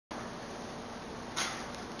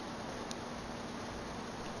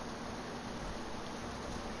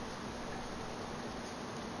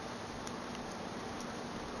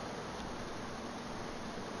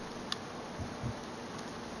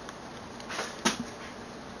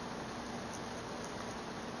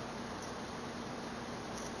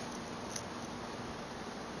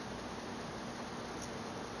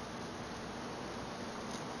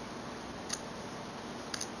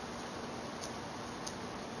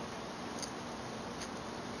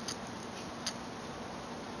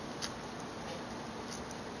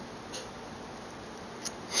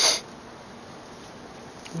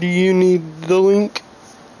Do you need the link?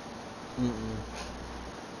 You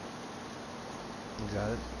got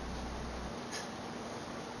it?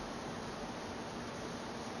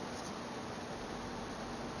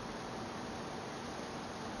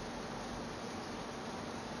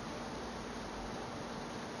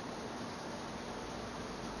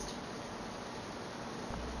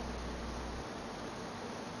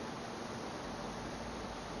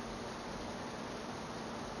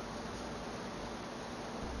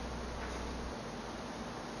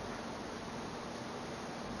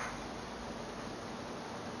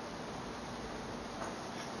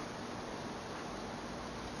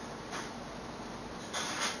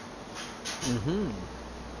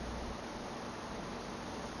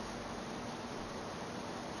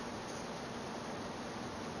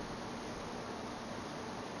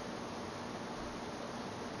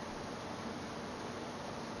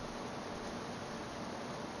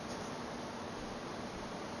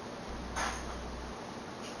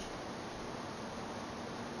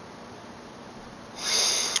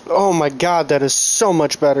 Oh my god, that is so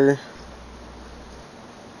much better.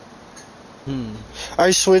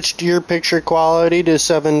 I switched your picture quality to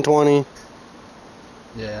 720.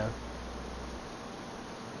 Yeah.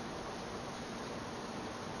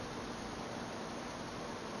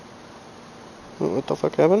 What the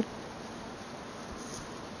fuck happened?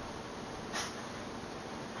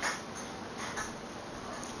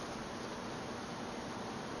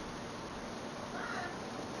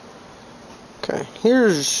 Okay,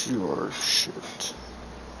 here's your shit.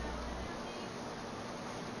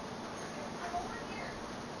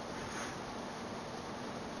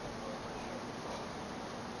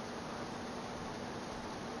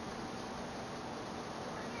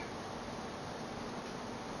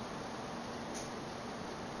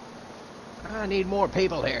 I need more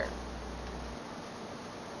people here.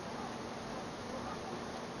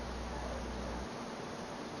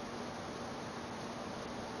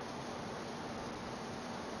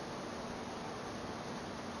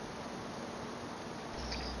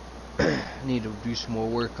 I need to do some more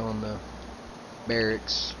work on the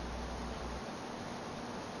barracks.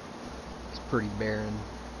 It's pretty barren.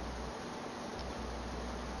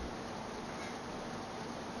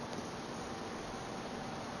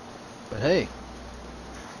 But hey,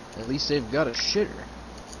 at least they've got a shitter.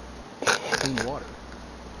 Clean water.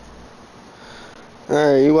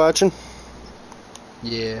 Alright, you watching?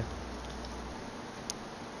 Yeah.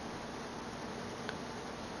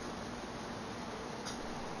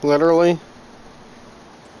 Literally?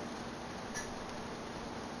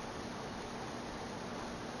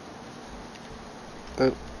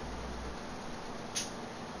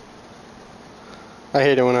 I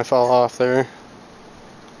hate it when I fall off there.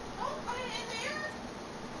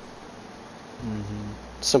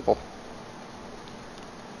 Simple.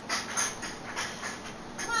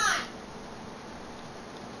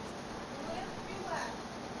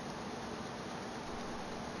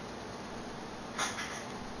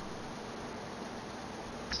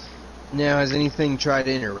 Now, has anything tried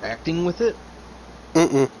interacting with it?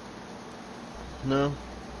 No?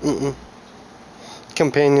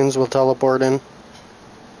 Companions will teleport in.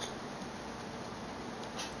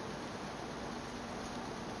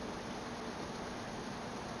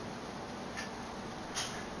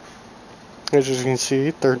 As you can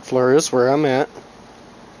see, 3rd floor is where I'm at.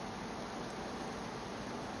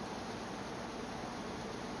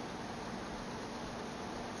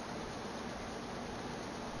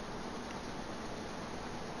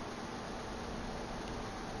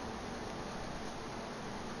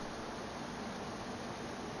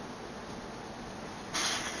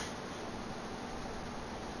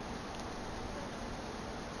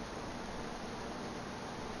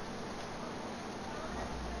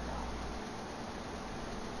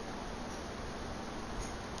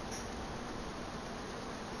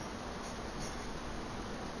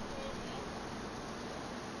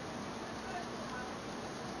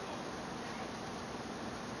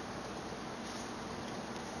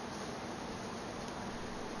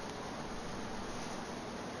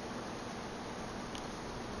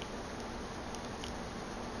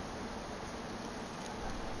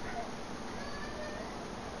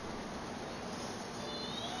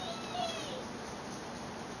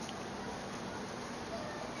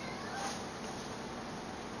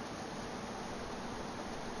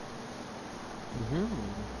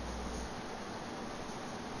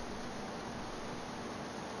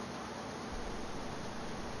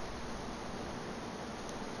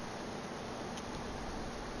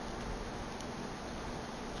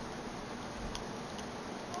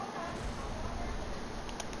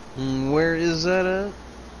 Where is that at?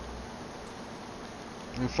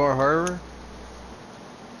 In Far Harbor?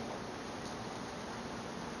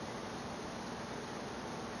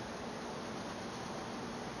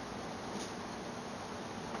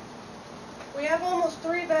 We have almost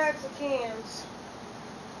 3 bags of cans.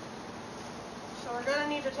 So we're gonna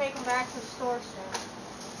need to take them back to the store soon.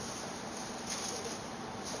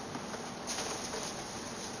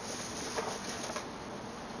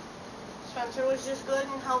 Spencer was just good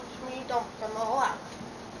and helped me dump them all out.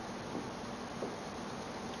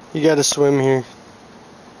 You gotta swim here.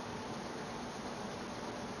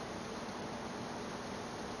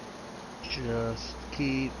 Just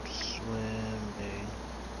keep swimming.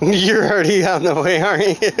 You're already on the way,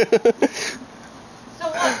 aren't you? So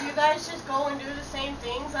what, do you guys just go and do the same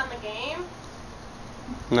things on the game?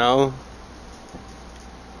 No.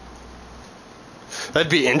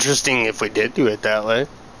 That'd be interesting if we did do it that way.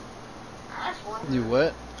 That's one. Do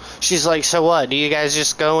what? She's like, so what? Do you guys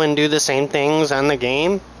just go and do the same things on the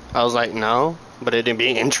game? I was like, no. But it'd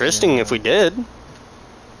be interesting if we did.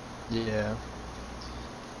 Yeah.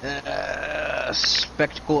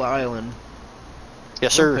 Spectacle Island.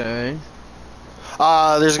 Yes, sir. Okay.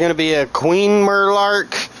 There's gonna be a Queen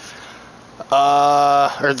Murlark.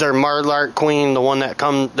 Or their Murlark Queen, the one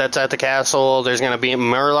that's at the castle. There's gonna be a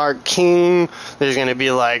Murlark King. There's gonna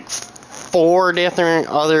be like 4 different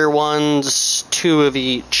other ones, 2 of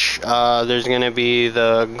each. There's gonna be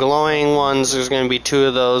the glowing ones. There's gonna be 2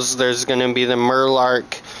 of those. There's gonna be the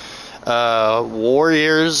Murlark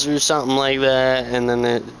warriors or something like that. And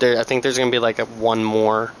then I think there's gonna be like one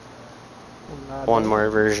more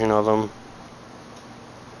version of them.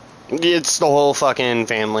 It's the whole fucking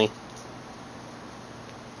family.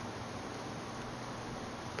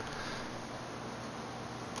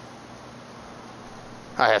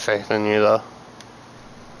 I have faith in you, though.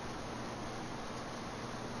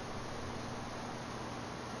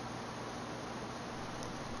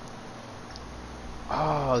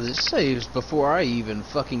 Oh, this saves before I even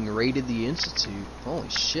fucking raided the Institute. Holy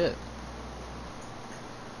shit.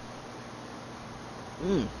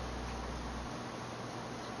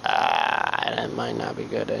 That might not be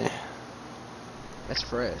good, eh? That's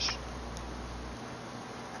fresh.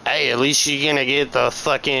 Hey, at least you're gonna get the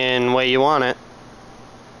fucking way you want it.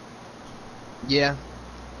 Yeah.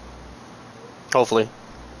 Hopefully.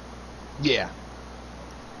 Yeah.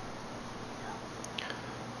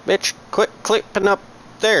 Bitch, quit clicking up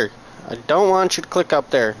there. I don't want you to click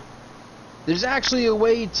up there. There's actually a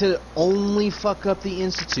way to only fuck up the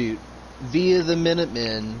Institute via the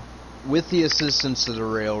Minutemen with the assistance of the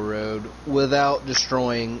Railroad without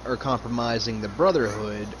destroying or compromising the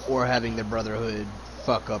Brotherhood or having the Brotherhood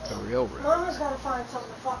fuck up the Railroad. Mama's gotta find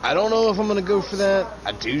something to fuck I don't know if I'm gonna go for that.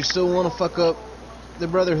 I do still want to fuck up the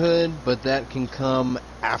Brotherhood, but that can come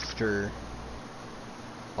after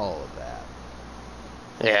all of that.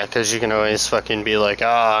 Yeah, because you can always fucking be like,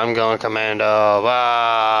 I'm going commando.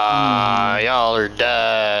 Y'all are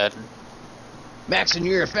dead. Maxon,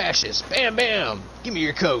 you're a fascist. Bam, bam. Give me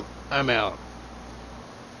your coat. I'm out.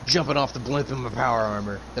 Jumping off the blimp in my power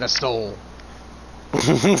armor that I stole.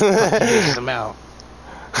 I'm out.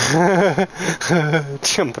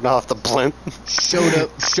 Jumping off the blimp.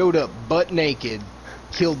 Showed up butt naked,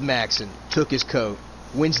 killed Maxon, took his coat,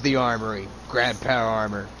 went to the armory, grabbed power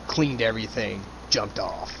armor, cleaned everything, jumped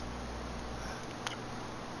off.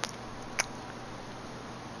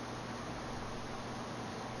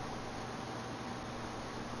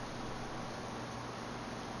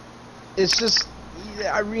 It's just,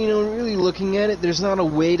 really looking at it, there's not a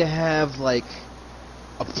way to have, like,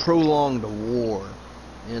 a prolonged war,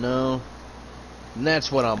 you know? And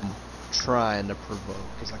that's what I'm trying to provoke,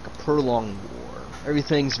 is like a prolonged war.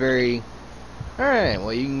 Everything's very, alright,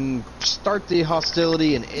 well, you can start the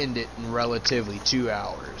hostility and end it in relatively 2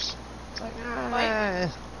 hours. It's like,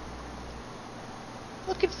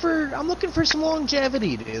 I'm looking for some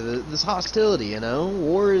longevity to this hostility, you know?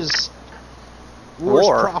 War's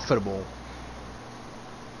profitable.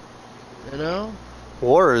 You know?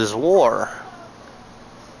 War is war.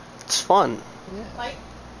 It's fun. Yeah. Like,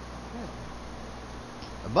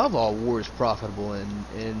 Above all, war is profitable, and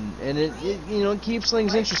it it keeps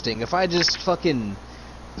things interesting. If I just fucking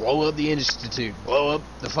blow up the Institute, blow up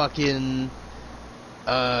the fucking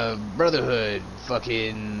Brotherhood,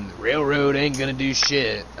 fucking Railroad ain't gonna do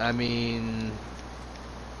shit. I mean,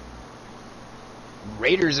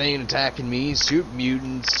 Raiders ain't attacking me. Super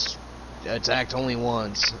Mutants attacked only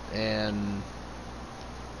once, and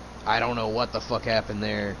I don't know what the fuck happened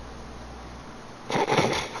there.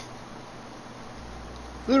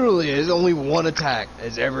 Literally, there's only one attack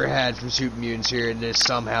has ever had from Super Mutants here, and this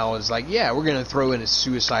somehow is like, yeah, we're gonna throw in a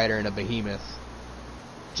Suicider and a Behemoth.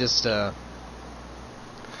 Just,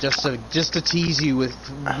 just to tease you with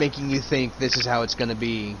making you think this is how it's gonna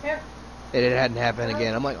be. Here. And it hadn't happened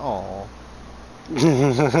again. I'm like, oh.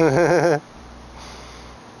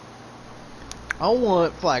 I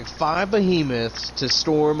want like 5 behemoths to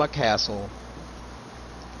storm my castle.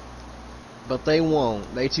 But they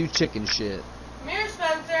won't. They too chicken shit. Come here,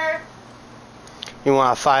 Spencer. You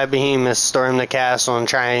want 5 behemoths storm the castle and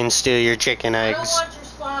try and steal your chicken I don't eggs. want your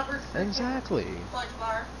slobber. Exactly. Fudge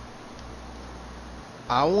bar.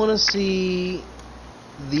 I want to see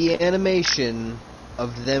the animation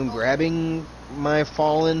of them grabbing my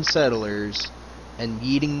fallen settlers and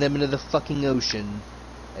yeeting them into the fucking ocean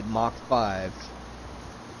at Mach 5.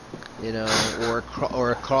 You know,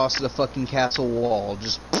 or across the fucking castle wall.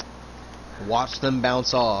 Just watch them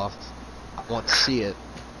bounce off. I want to see it.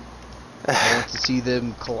 I want to see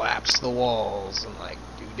them collapse the walls and, like,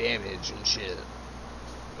 do damage and shit.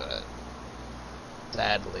 But,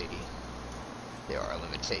 sadly, there are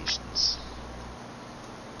limitations.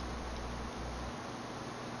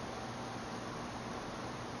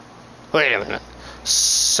 Wait a minute.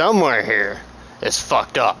 Somewhere here is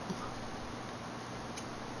fucked up.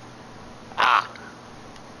 Ah.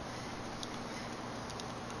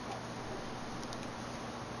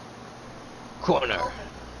 Corner.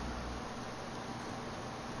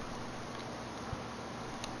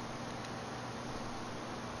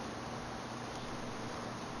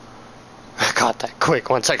 I got that quick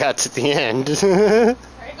once I got to the end. There you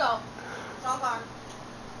go. It's all gone.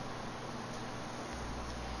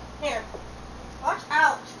 Here. Watch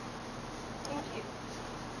out. Thank you.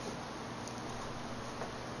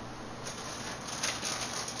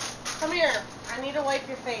 Come here. I need to wipe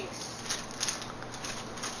your face.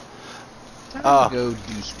 Time to go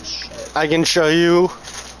do some shit. I can show you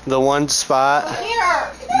the one Come spot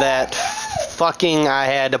here. that fucking I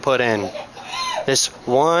had to put in. This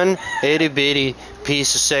one itty bitty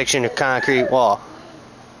piece of section of concrete wall.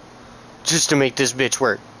 Just to make this bitch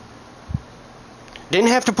work. Didn't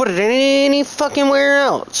have to put it any fucking where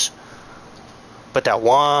else. But that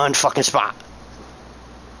one fucking spot.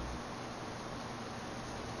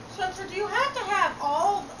 Spencer, do you have to have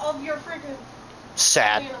all of your freaking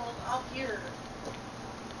Sad. panels up here?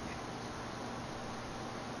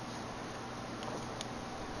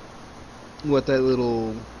 What, that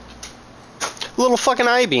little... Little fucking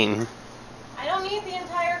I-beam. I don't need the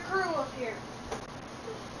entire crew up here.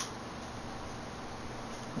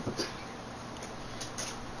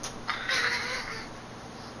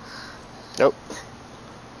 Nope.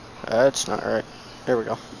 That's not right. There we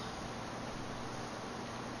go.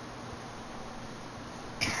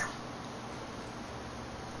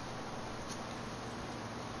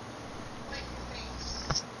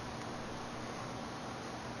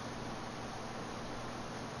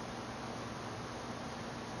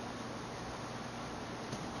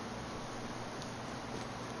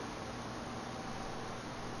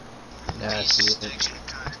 I see it.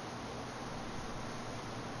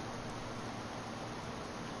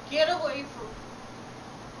 Get away from me.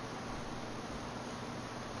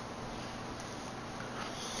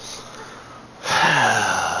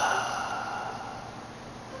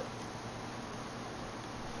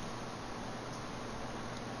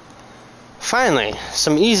 Finally,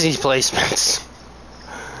 some easy placements.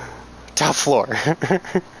 Top floor.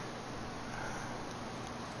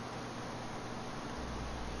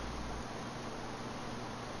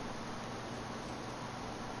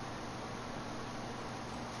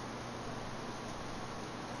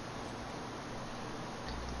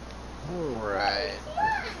 Alright.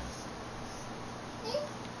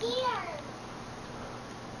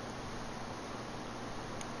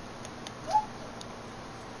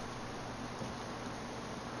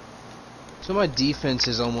 So my defense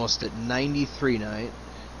is almost at 93 night,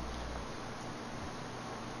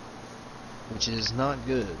 which is not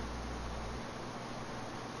good.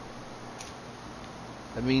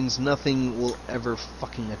 That means nothing will ever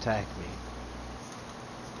fucking attack me.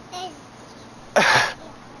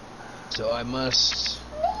 So I must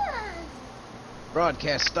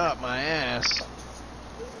broadcast stop my ass.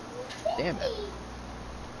 Damn it.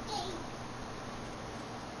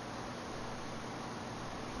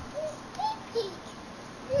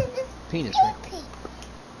 Penis wrinkle.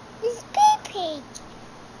 It's pee-pee.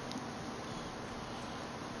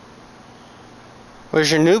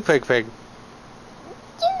 Where's your new pig? You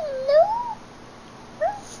know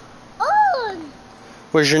what's on?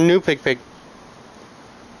 Where's your new pig? It's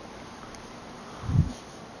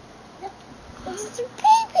a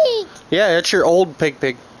pee-pee. Yeah, that's your old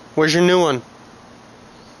pig. Where's your new one?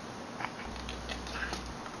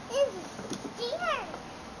 It's there.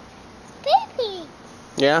 Pee-pee.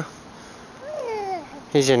 Yeah?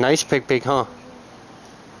 He's a nice pig, huh?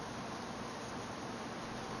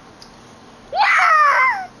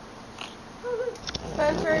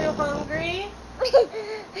 Spencer, are you hungry? Do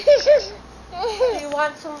you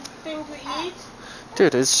want something to eat?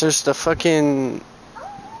 Dude, it's just a fucking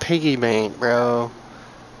piggy bank, bro.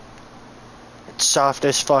 It's soft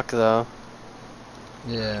as fuck, though,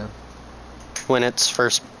 Yeah. when it's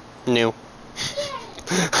first new.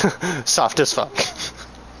 Soft as fuck.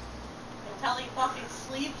 Until he fucking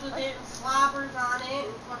sleeps with it and slobbers on it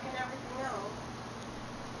and fucking everything else.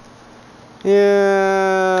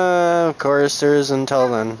 Yeah, of course, there is until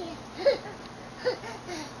then.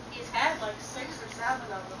 He's had like 6 or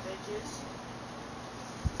 7 of the bitches.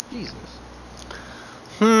 Jesus.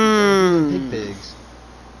 Hmm. Pigs.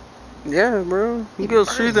 Yeah, bro. You go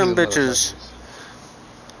see them bitches. Motherfuckers.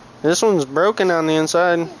 This one's broken on the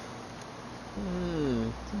inside.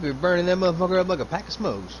 We're burning that motherfucker up like a pack of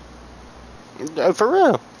smokes. For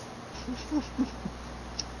real.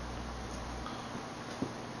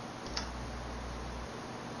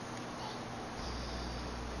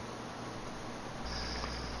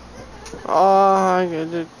 Oh, I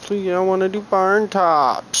want to do barn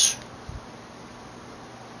tops.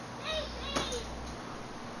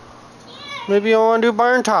 Maybe I want to do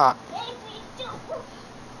barn top.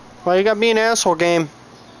 Why you got me an asshole game?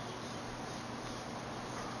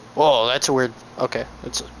 Whoa, that's a weird. Okay,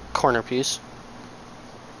 it's a corner piece.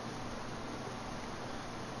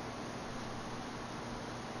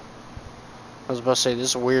 I was about to say this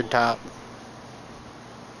is a weird top.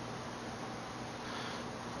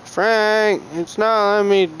 Frank, it's not letting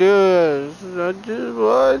me do it. I just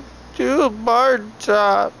want to do a barn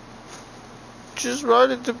top. Just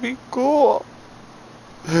want it to be cool.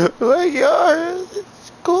 Like yours,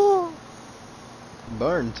 it's cool.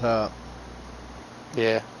 Barn top.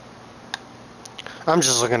 Yeah. I'm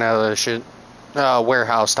just looking at other shit.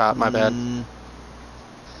 Warehouse top, my bad.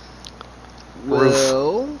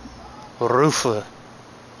 Well, Roof.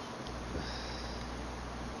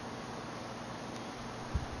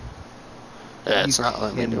 Yeah, it's not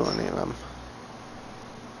letting me do any of them.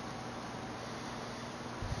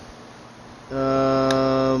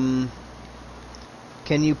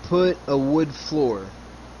 Can you put a wood floor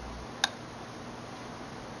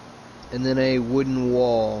and then a wooden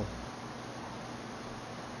wall?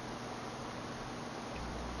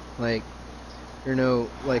 Like, you know,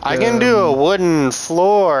 like I can do a wooden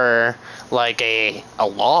floor, like a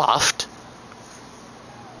loft.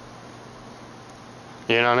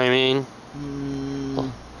 You know what I mean?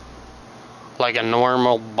 Like a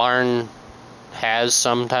normal barn has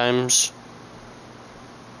sometimes.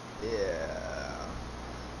 Yeah.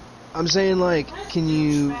 I'm saying, like, can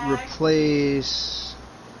you replace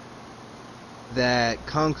that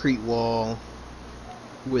concrete wall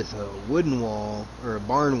with a wooden wall or a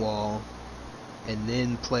barn wall and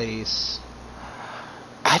then place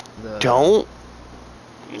I don't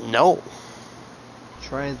know.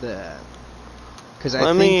 Try that. Because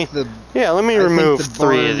Let me remove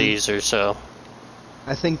 3 of these or so.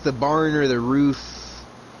 I think the barn or the roof,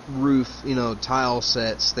 tile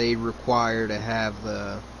sets, they require to have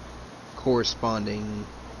the corresponding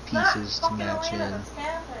pieces to match in.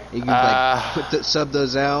 You can sub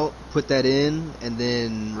those out, put that in, and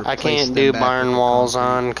then replace I can't them do back barn with the walls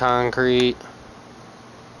concrete. on concrete.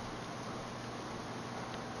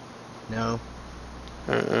 No.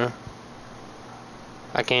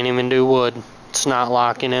 I can't even do wood. It's not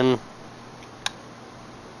locking in.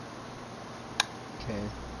 Okay.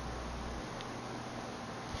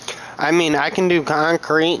 I mean, I can do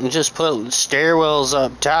concrete and just put stairwells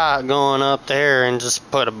up top going up there and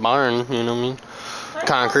just put a barn, you know what I mean?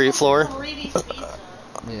 Concrete floor.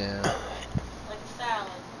 Yeah. Like a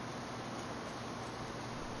salad.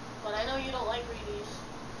 But I know you don't like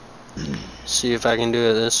Reedy's. See if I can do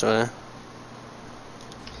it this way.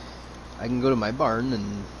 I can go to my barn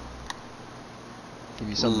and give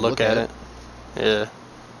you something Look to look at it. Yeah.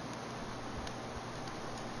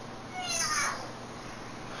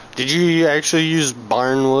 Did you actually use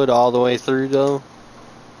barn wood all the way through though?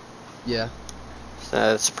 Yeah.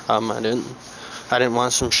 That's the problem. I didn't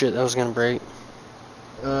want some shit that was gonna break.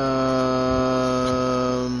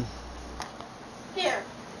 Here.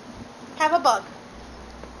 Have a bug.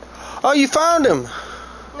 Oh, you found him.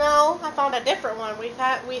 No, I found a different one. We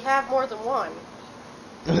have more than one.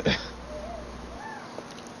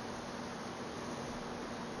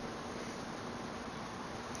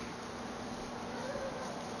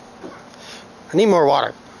 I need more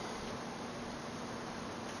water.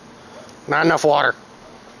 Not enough water.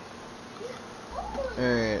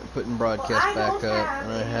 Alright, putting broadcast back up,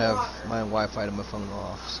 and I have my Wi-Fi to my phone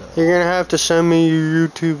off, so. You're gonna have to send me your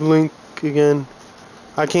YouTube link again.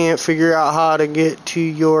 I can't figure out how to get to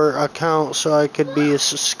your account so I could be a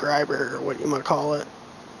subscriber, or what you might call it.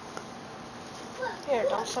 Here,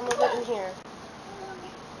 dump some of it in here.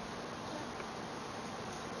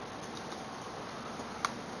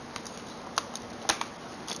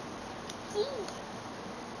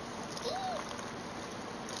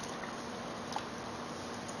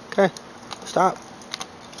 Okay, stop.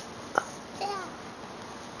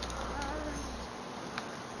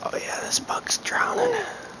 Oh yeah, this bug's drowning.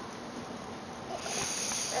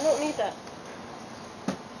 I don't need that.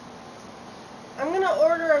 I'm gonna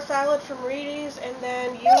order a salad from Reedy's, and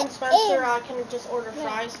then you and Spencer, I can just order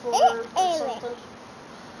fries for or something.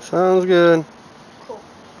 Sounds good. Cool.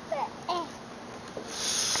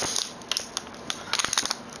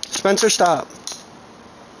 Spencer, stop.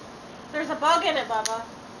 There's a bug in it, Bubba.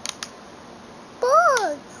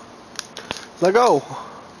 Bug. Let go.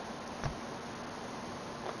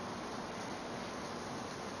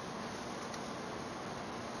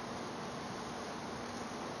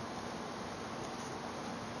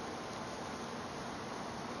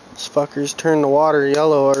 This fucker's turned the water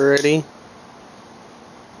yellow already.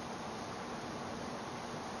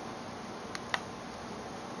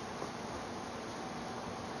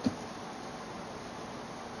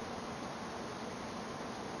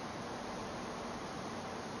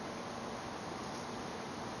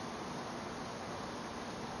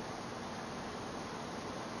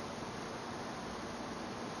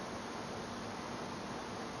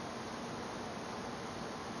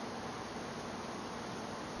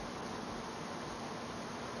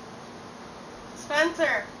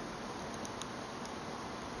 Spencer.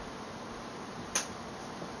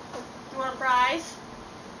 You want fries?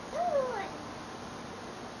 I'm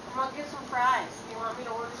gonna get some fries. You want me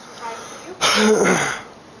to order some fries for you?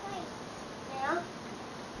 Yeah?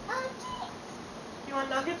 You want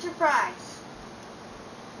nuggets or fries?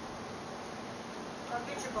 I'll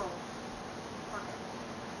get you both. Okay.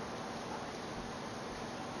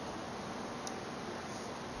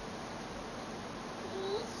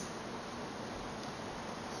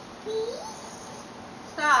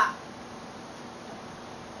 Stop.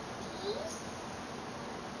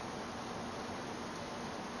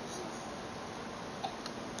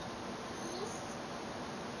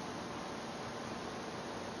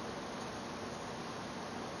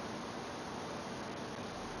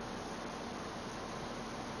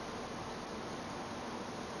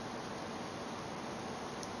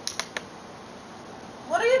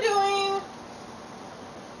 What are you doing?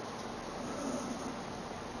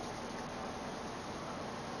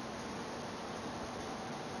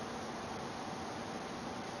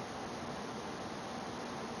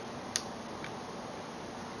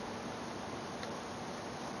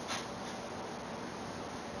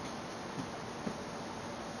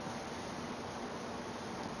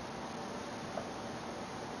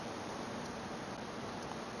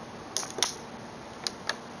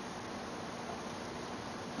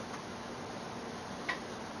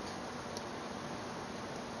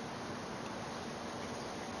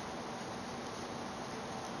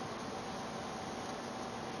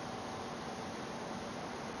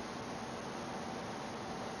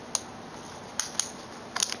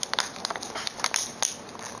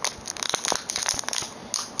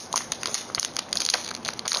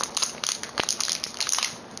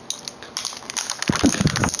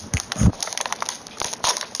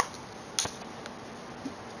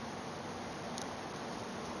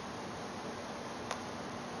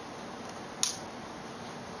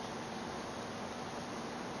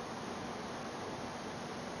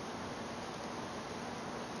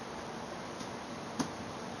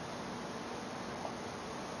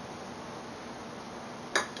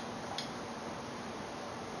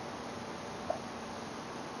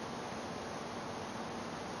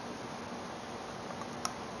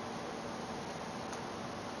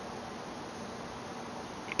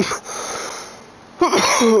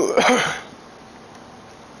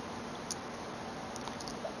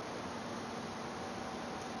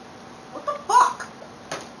 What the fuck?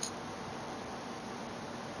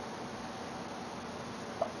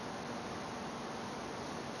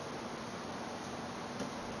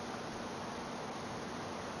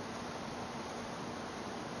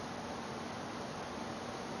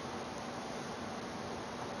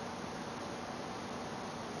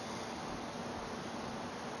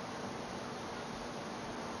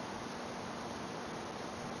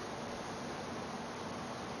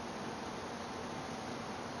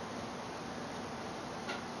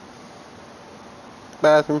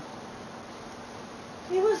 Bathroom.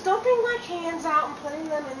 just dumping my cans out and putting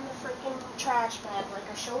them in the freaking trash bag like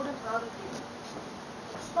I showed him how to do.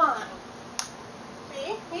 It's fine.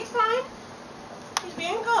 See? He's fine. He's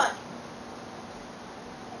being good.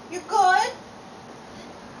 You good?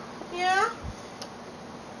 Yeah?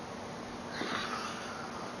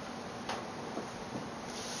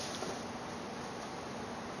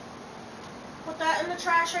 Put that in the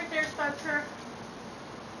trash right there, Spencer.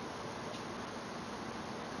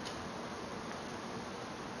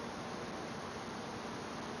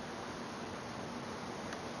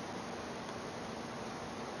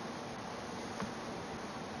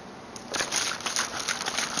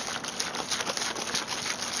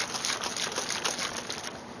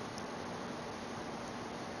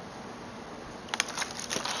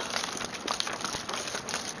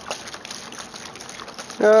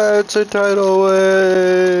 It's a tidal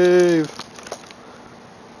wave.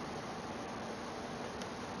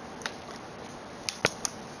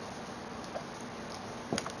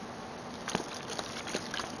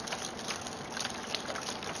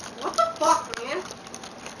 What the fuck, man?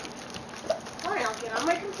 Fine, I'll get on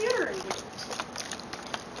my computer and do it.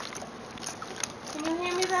 Can you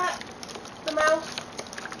hand me that? The mouse?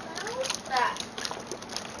 That.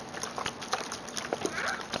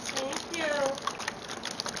 Thank you.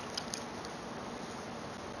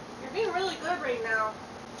 You're being really good right now.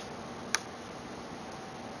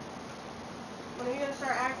 When are you gonna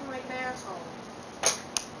start acting like an asshole?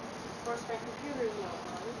 Of course, my computer's not on.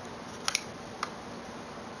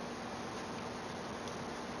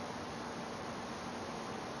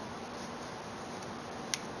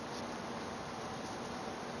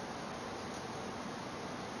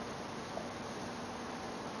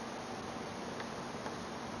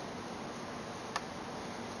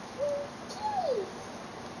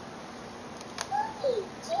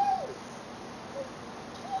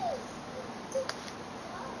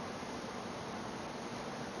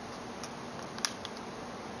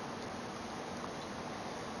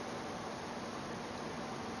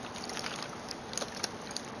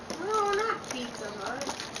 No, not Pizza Hut.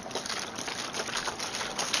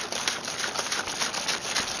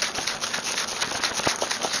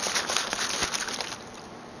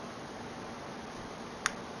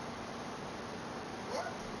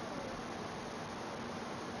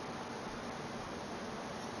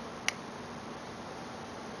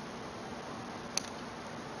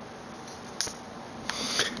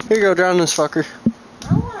 Here you go, drown this fucker. I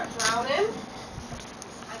don't want to drown him.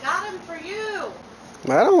 I got him for you.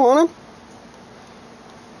 I don't want him.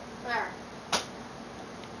 There.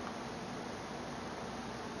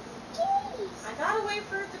 I gotta wait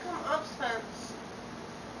for it to come up, Spence.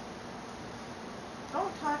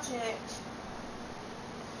 Don't touch it.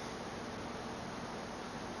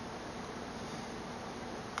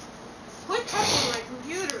 Quit touching my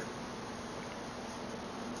computer.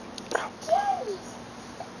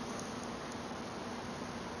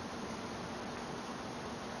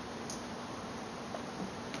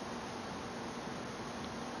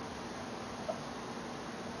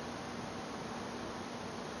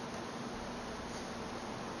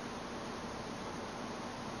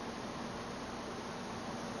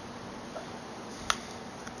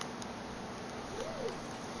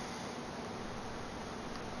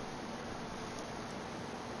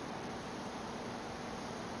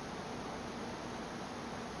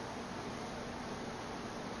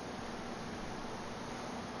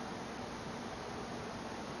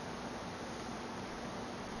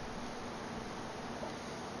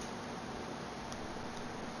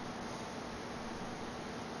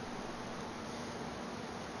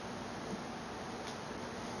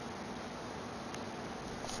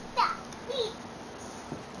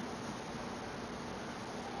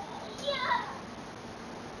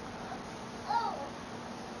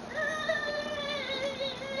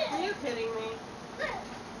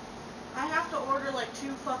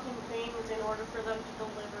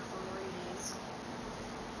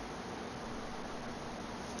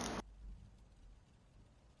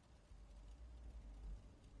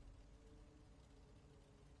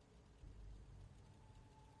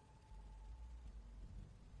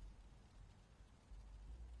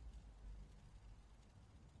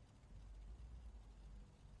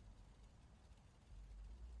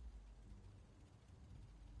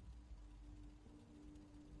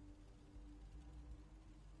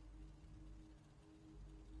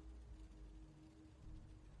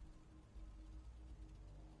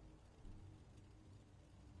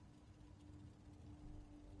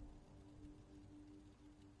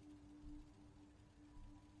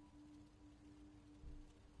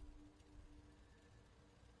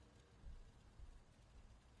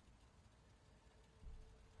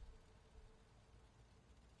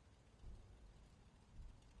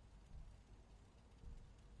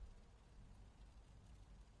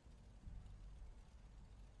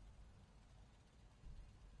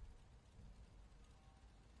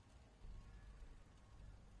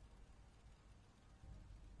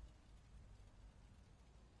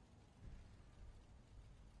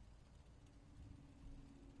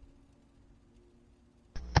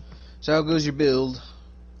 So how goes your build?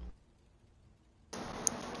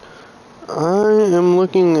 I am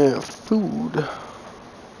looking at food.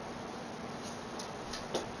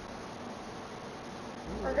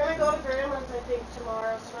 We're gonna go to Grandma's, I think,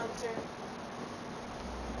 tomorrow, Spencer.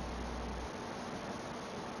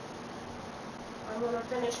 I'm gonna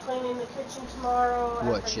finish cleaning the kitchen tomorrow.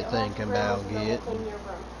 What after I you get home thinking from Grandma's, about and then we'll getting? clean your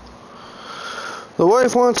room. The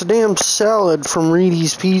wife wants a damn salad from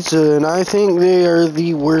Reedy's Pizza, and I think they are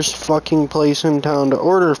the worst fucking place in town to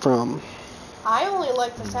order from. I only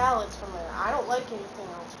like the salads from there. I don't like anything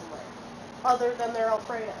else from there. Other than their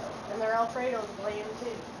Alfredo. And their Alfredo's bland too.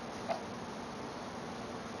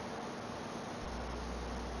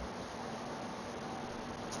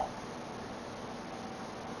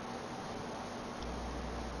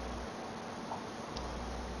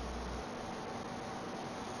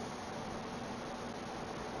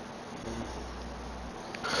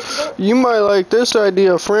 You might like this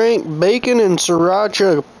idea, Frank. Bacon and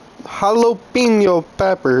sriracha jalapeno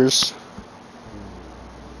peppers.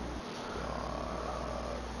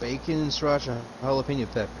 Bacon and sriracha jalapeno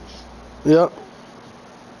peppers. Yep.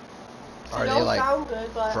 They Are they don't like sound good,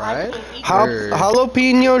 but fried? I can eat Or-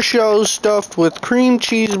 Jalapeno shells stuffed with cream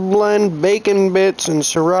cheese blend, bacon bits, and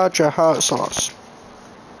sriracha hot sauce.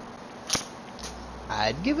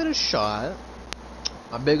 I'd give it a shot.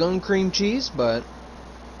 I'm big on cream cheese, but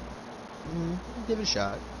give it a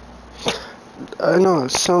shot. I know,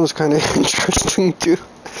 it sounds kind of interesting too.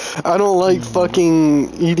 I don't like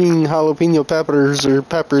fucking eating jalapeno peppers or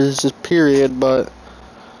peppers, period, but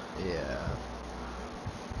Yeah.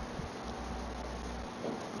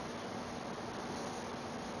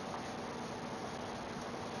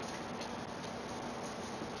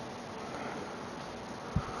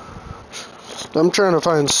 I'm trying to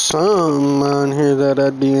find some on here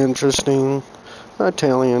that'd be interesting.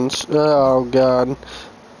 Italians. Oh, God.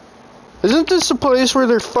 Isn't this a place where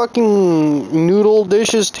their fucking noodle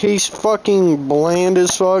dishes taste fucking bland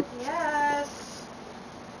as fuck? Yes.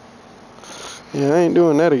 Yeah, I ain't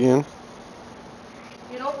doing that again.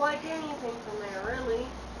 You don't like anything from there, really.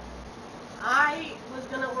 I was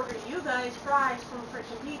gonna order you guys fries from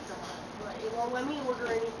freaking Pizza Hut, but it won't let me order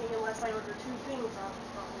anything unless I order 2 things off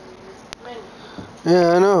of your menu.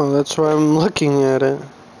 Yeah, I know. That's why I'm looking at it.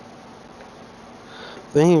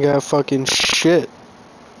 They ain't got fucking shit.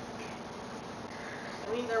 I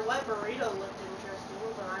mean, their wet burrito looked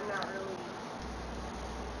interesting, but I'm not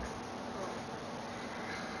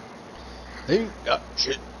really. Ain't got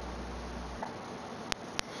shit.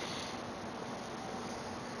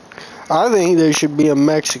 I think they should be a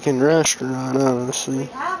Mexican restaurant, We honestly.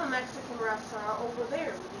 have a Mexican restaurant over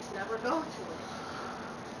there, we just never go to it.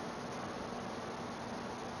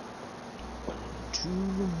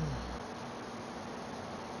 Two.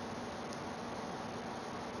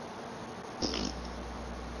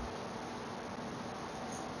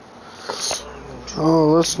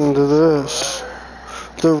 Oh, listen to this.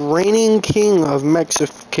 The reigning king of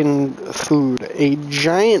Mexican food. A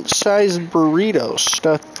giant-sized burrito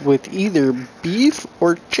stuffed with either beef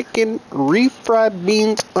or chicken, refried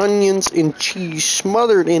beans, onions, and cheese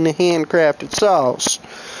smothered in a handcrafted sauce.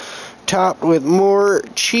 Topped with more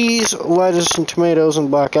cheese, lettuce, and tomatoes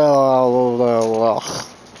and black olive. Olives.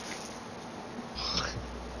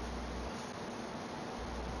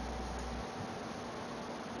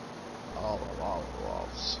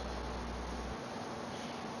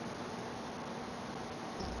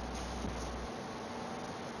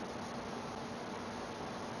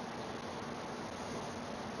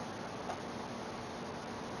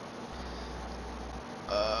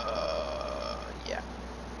 Yeah.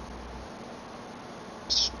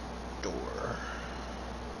 Store.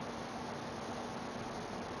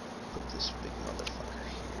 Put this big motherfucker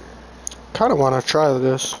here. Kind of want to try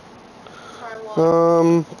this. Try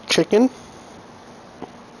what? Chicken.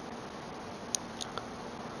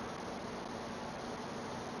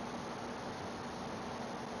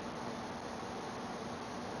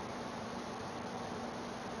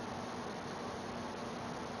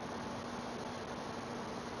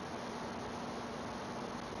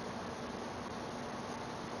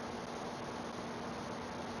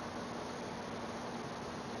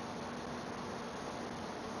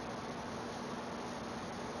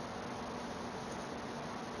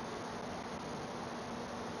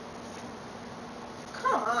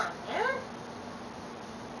 Come on, man.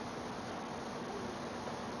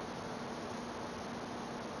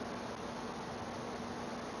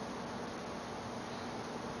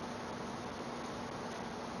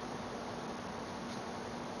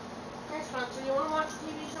 Hey, Spencer, you want to watch a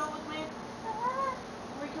TV show with me?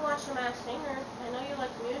 We can watch The Masked Singer. I know you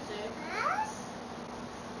like music.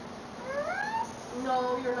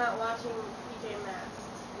 No, you're not watching PJ Masks.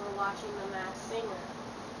 We're watching The Masked Singer.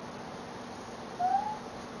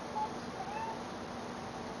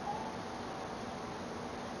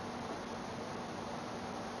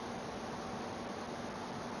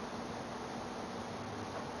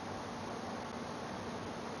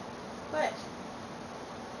 Quit.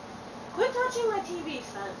 Quit touching my TV,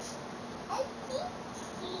 Spence.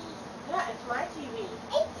 Yeah, it's my TV.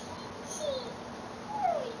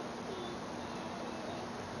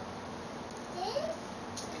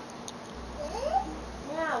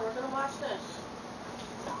 Yeah, we're gonna watch this.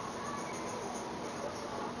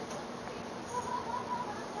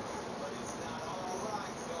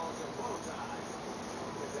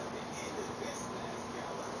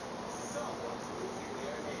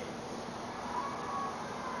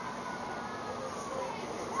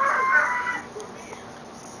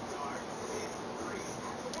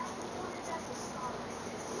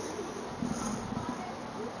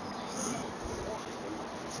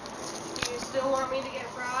 Do you still want me to get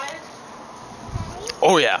fries?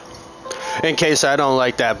 Oh yeah. In case I don't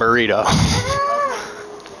like that burrito.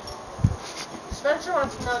 Spencer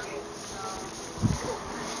wants nuggets.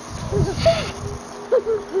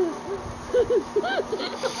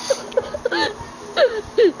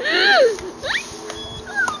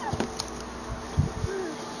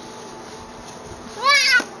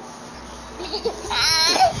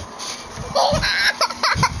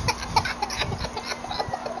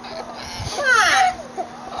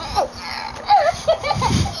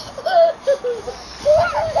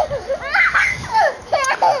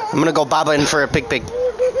 I'm gonna go baba in for a pig.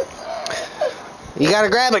 You gotta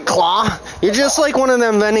grab it, Claw. You're just like one of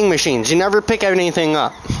them vending machines. You never pick anything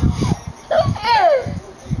up. Spencer,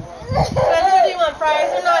 do you want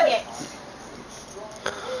fries or nuggets?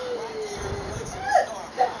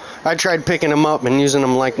 I tried picking them up and using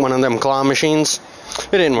them like one of them claw machines.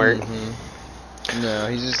 It didn't work. Mm-hmm. No,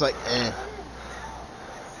 he's just like, eh.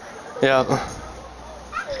 Yeah.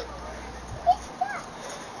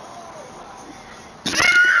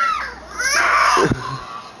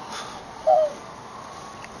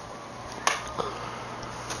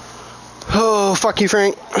 Oh, fuck you,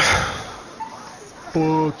 Frank.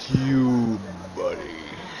 Fuck you, buddy.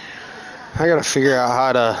 I gotta figure out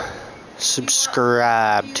how to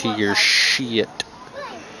subscribe to your shit.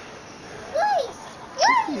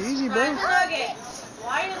 Easy, bro. Fries or nuggets?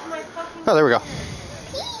 Why does my fucking... Oh, there we go.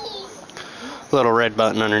 Little red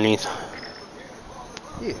button underneath.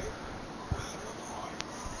 Yeah.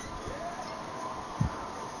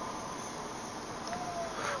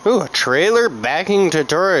 Ooh, a trailer backing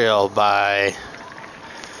tutorial by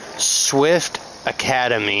Swift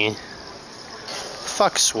Academy.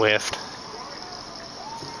 Fuck Swift.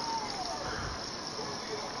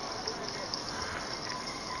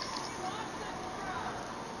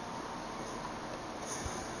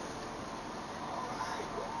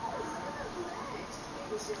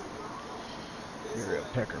 You're a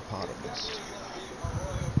pecker potamus.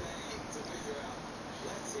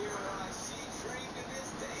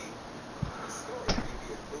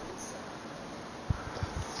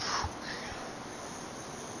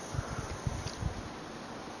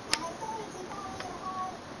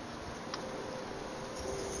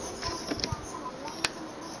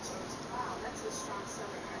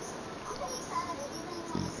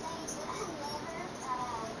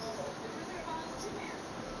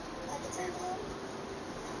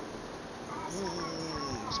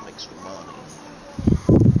 Let's make some money.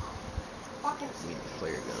 Fucking... Need the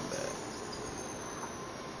flare gun back.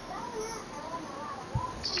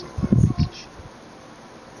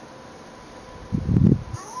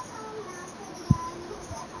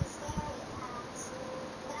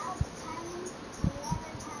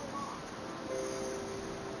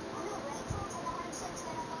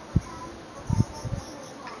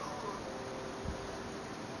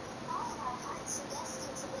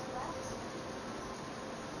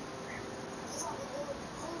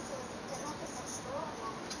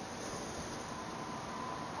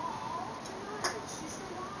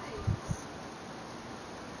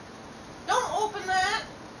 Don't open that!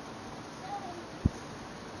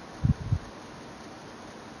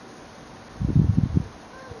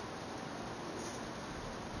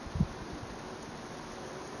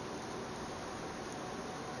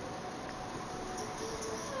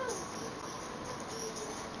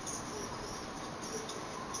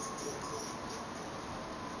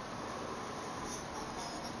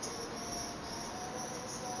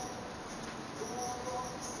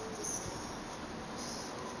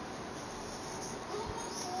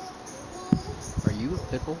 Are you a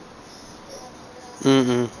pickle?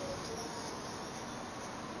 Mm-mm.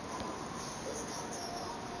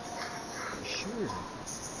 Sure.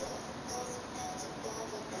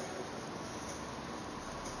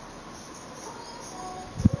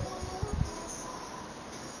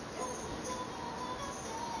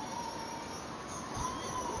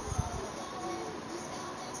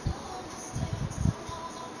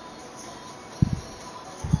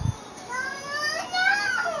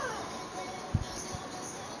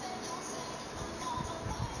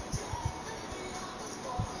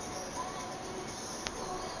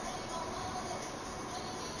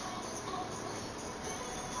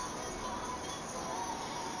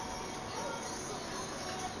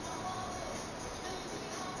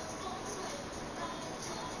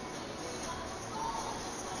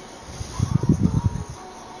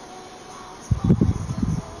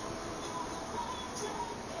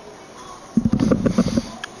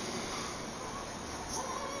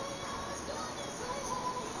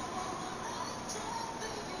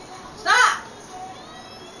 Stop!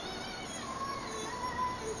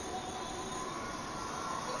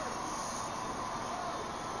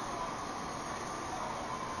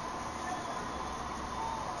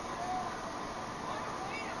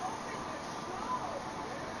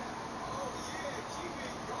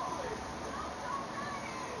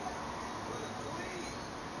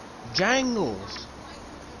 Jangles.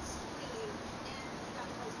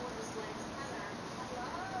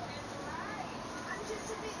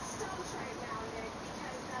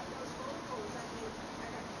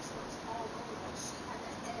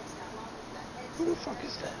 Who the fuck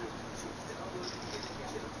is that?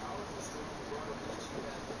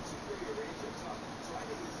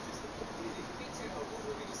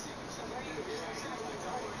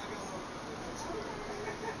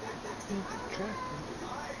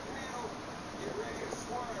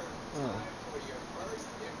 Oh.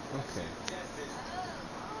 Okay.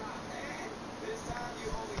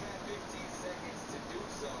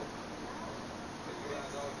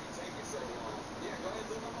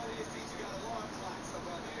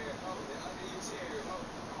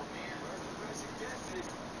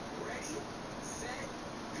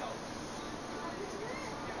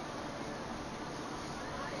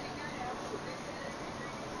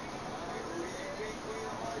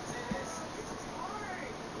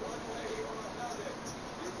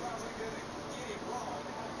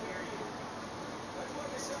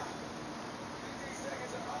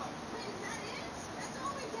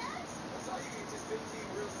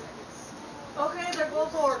 Okay, they're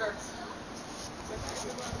both ordered.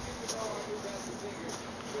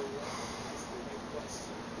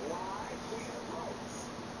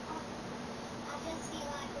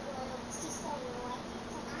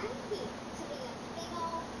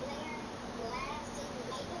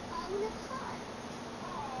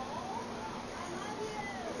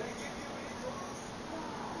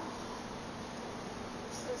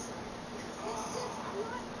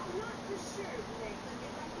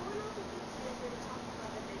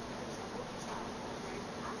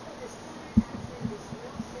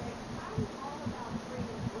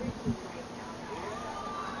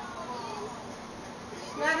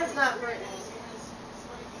 That is not Brittany.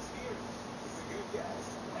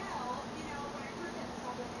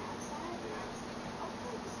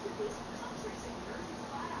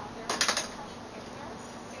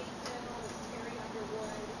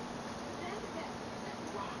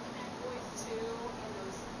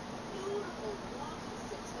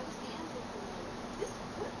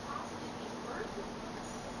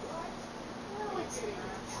 No, it's not.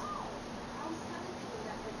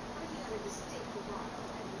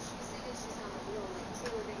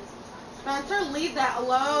 Spencer, leave that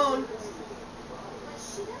alone.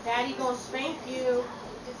 Daddy gonna spank you.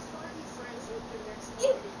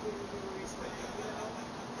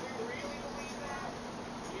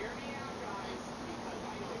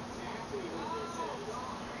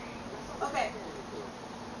 Okay,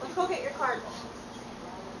 let's go get your card.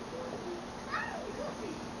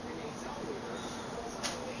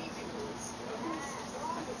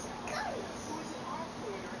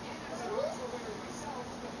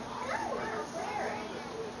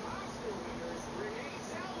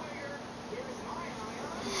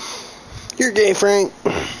 You're gay, Frank.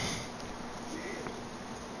 Well,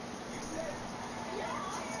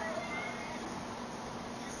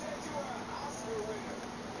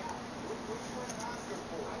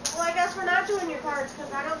 I guess we're not doing your cards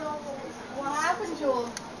because I don't know what happened to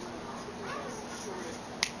them.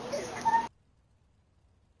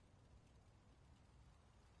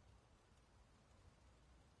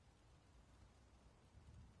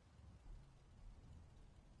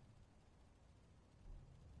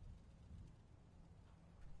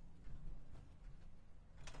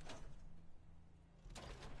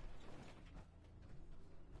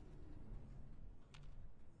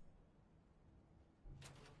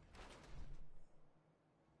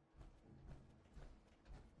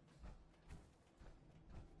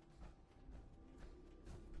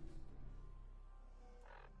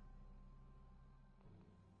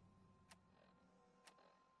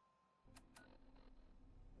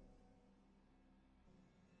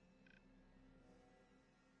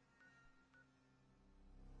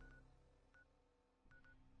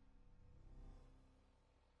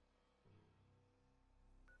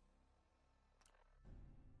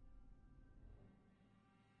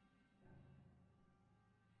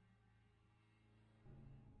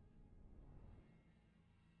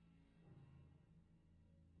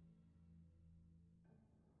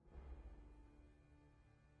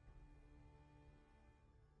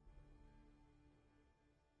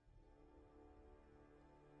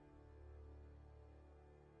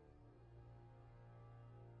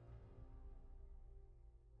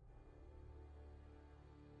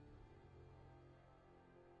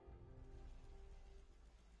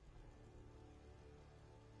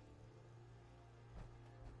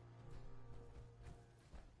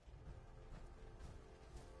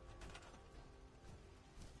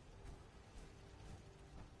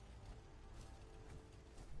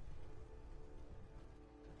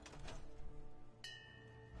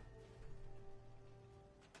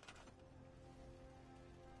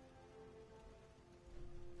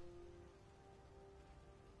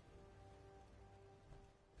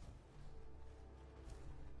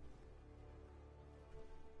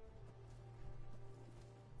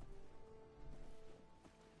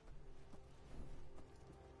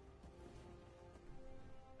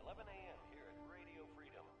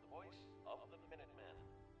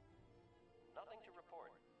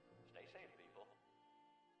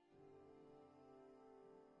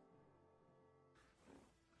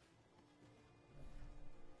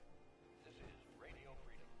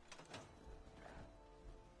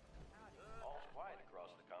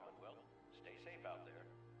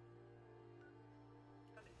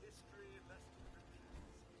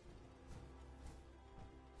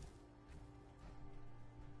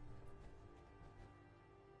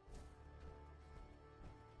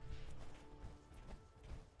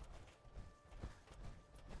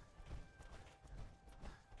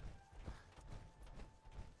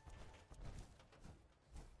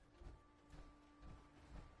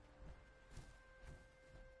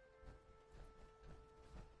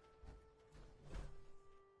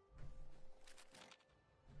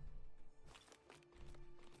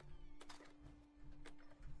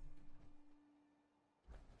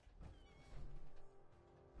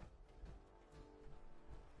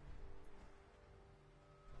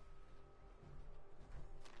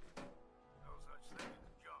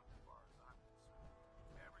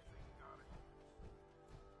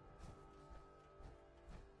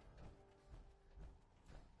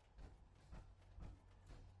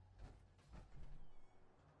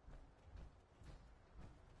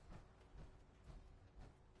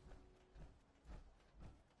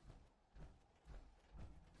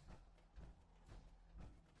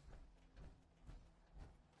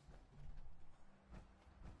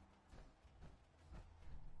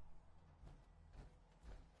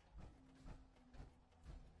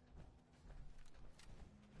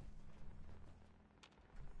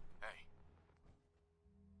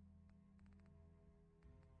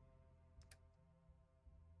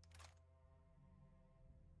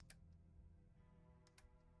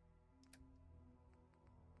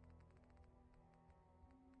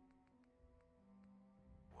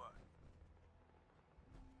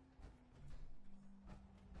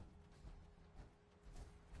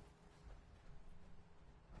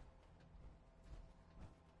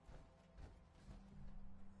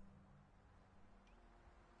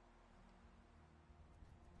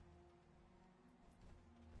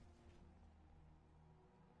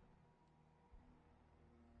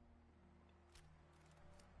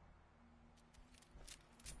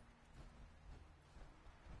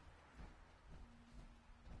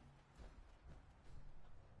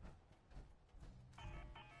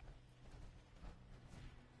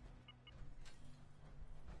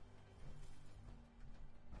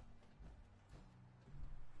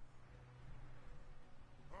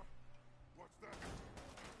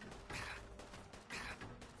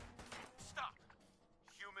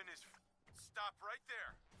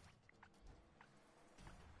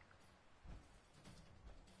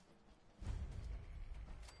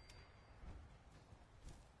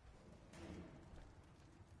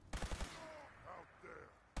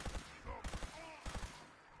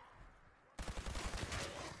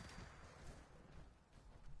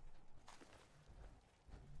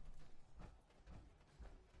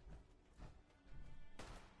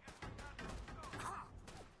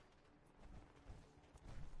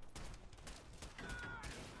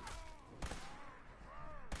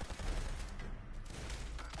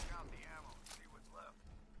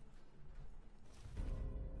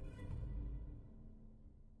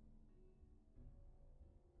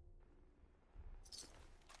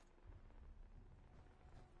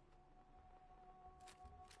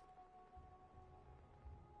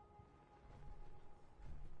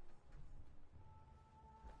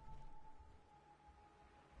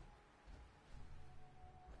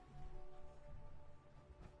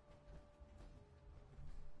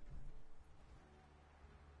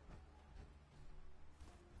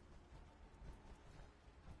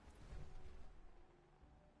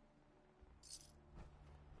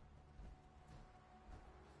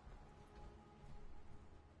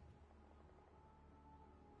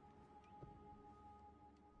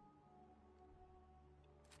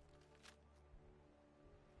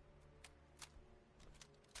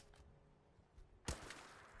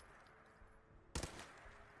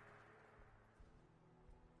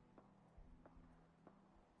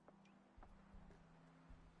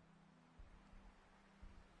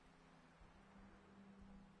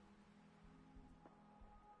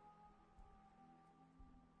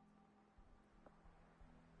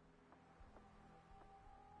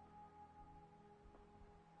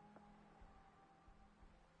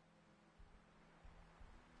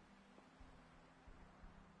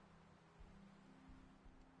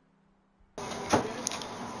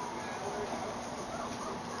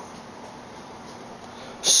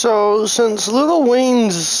 So, since Lil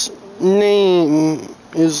Wayne's name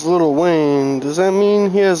is Lil Wayne, does that mean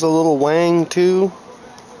he has a little wang too?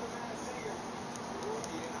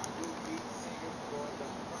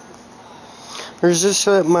 Or is this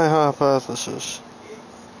my hypothesis?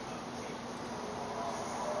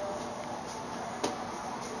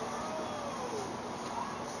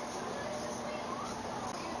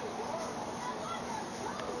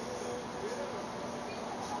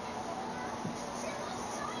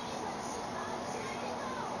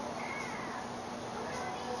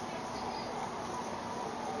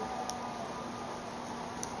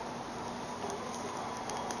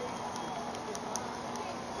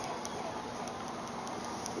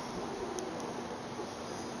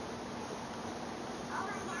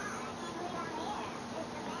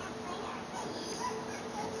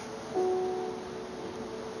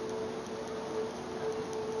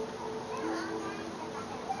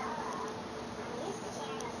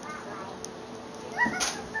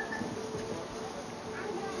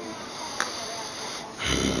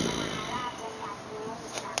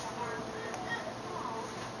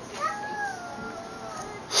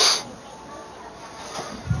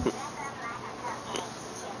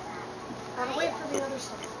 Gotta wait for the other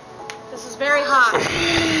stuff. This is very hot.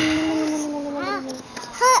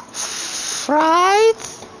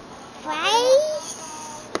 Fries?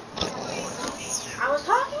 Fries? I was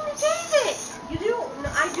talking to David. You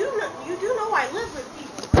do know I live with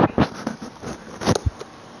people, right?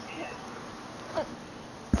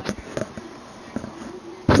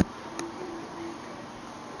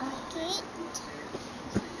 Okay.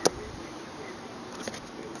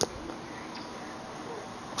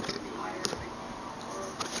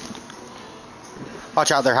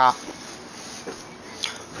 Watch out, they're hot.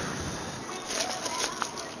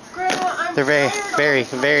 Grandma, I'm They're very, tired very, all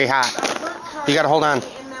the time. very hot. I work You gotta hold on.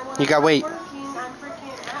 constantly, and then when You gotta I'm wait. working, I'm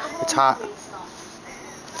freaking at home It's hot. doing stuff.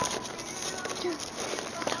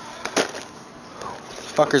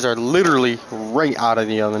 Fuckers are literally right out of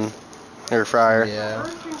the oven. Air fryer. Yeah.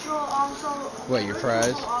 Birth control also. What, your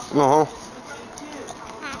fries? Uh-huh.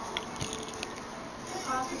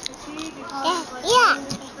 Causes fatigue. It Yeah. causes like Yeah. pain,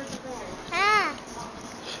 different fingers. Ah.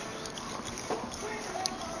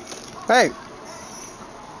 Hey.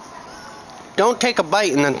 Don't take a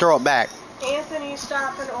bite and then throw it back. Anthony's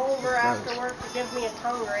stopping over after work to give me a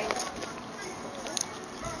tongue ring.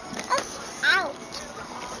 Ow.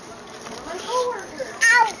 My coworker.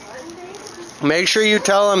 Ow. Make sure you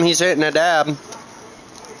tell him he's hitting a dab.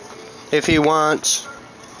 If he wants.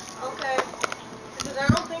 Okay. Because I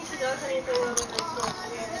don't think he does anything other than smoke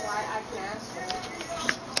weed, so I can ask him.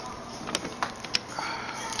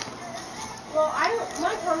 Well,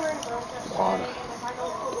 my tongue ring broke yesterday, and if I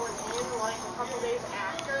don't put one in, like a couple days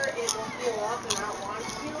after, it will heal up and not want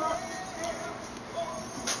to heal up.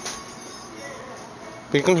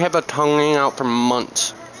 You can have a tongue ring out for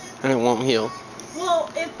months and it won't heal.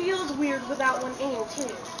 Well, it feels weird without one in,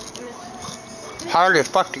 too. Hard as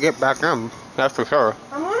fuck to get back in. That's for sure.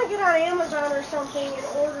 I'm gonna get on Amazon or something and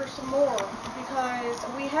order some more, because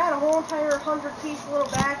we had a whole entire 100-piece little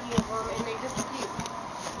baggie of them, and they disappeared.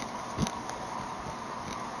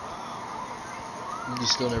 You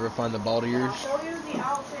still never find the ball to I'll yours? show you the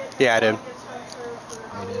outfit. Yeah, I did.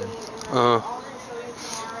 I did. Uh-huh. I'll show you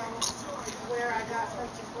tomorrow where I got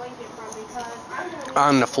Spencer's blanket from, because I'm gonna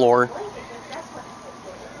On the floor. blanket, because that's what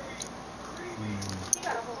he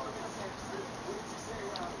got a whole bunch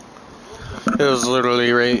of It was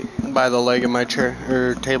literally right by the leg of my chair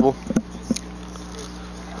or table.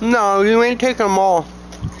 No, you ain't taking them all.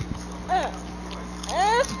 No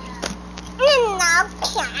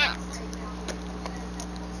cat.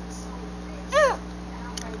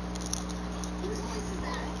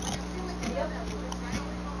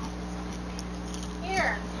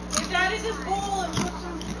 Here, give Daddy this bowl and put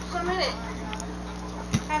some in it.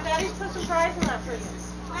 Have Daddy put some fries in that for you.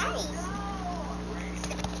 Fries.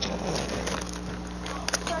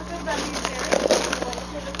 Something that he's very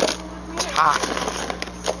Hot.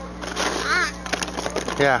 Ah.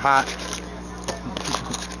 Yeah, hot.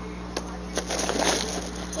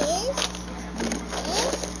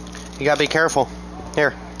 You gotta be careful.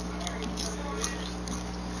 Here.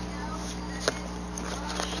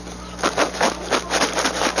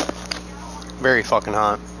 Very fucking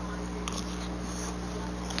hot.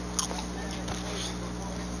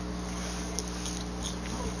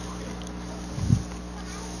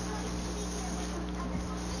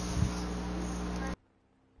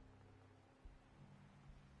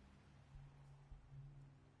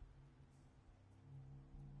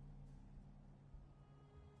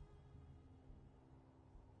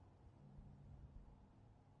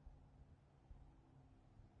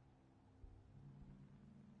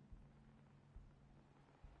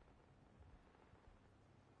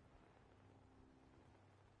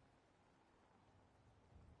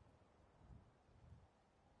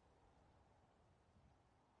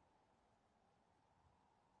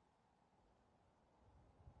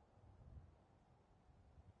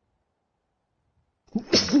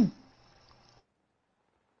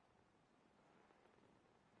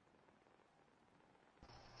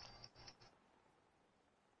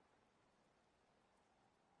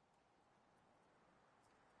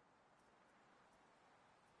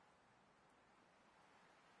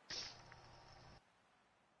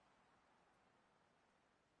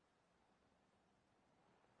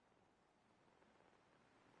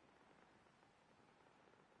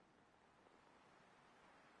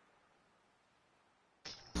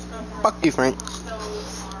 Fuck you, Frank.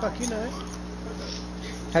 Fuck you, know.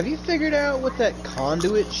 Have you figured out what that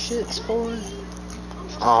conduit shit's for?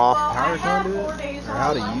 Power conduit? Or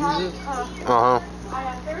how to use it? Uh-huh.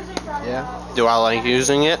 Yeah? Do I like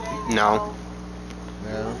using it? No.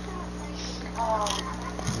 No.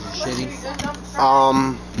 Is it shitty? So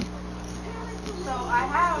I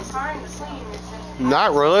have time to clean. It's just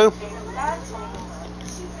Not really. that's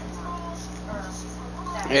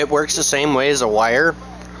It works the same way as a wire.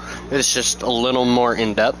 It's just a little more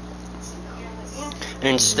in-depth.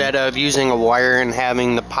 Instead of using a wire and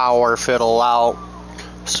having the power fiddle out,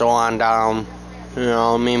 so on down, you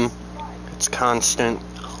know what I mean? It's constant.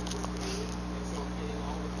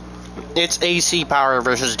 It's AC power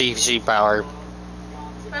versus DC power,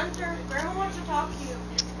 Spencer, Grandma wants to talk to you.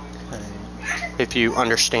 if you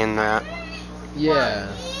understand that.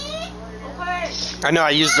 Yeah. Okay. I know I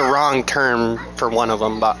used the wrong term for one of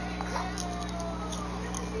them, but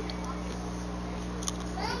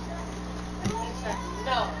He said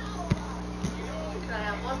no. Can I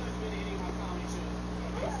have one?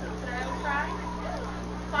 Can I have a try?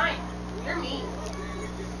 Fine. You're mean.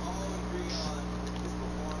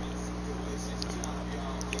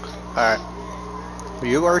 alright.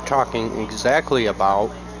 You are talking exactly about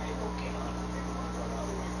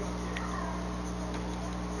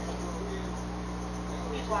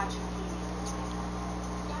He's watching TV.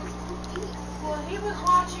 Well, he was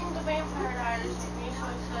watching The Vampire Diaries with me, so I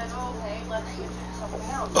said, okay, let's switch to something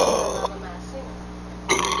else. I'm a Masked Singer.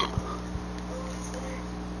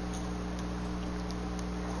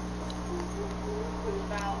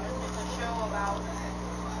 It's a show about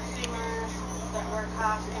singers that wear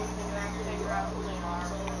costumes and you have to figure out who they are.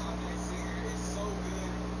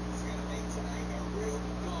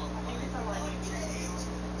 I think it's on like ABC.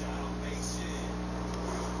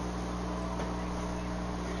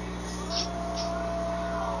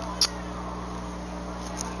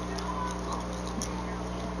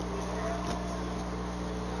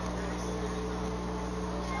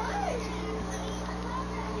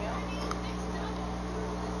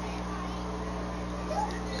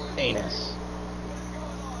 Anus.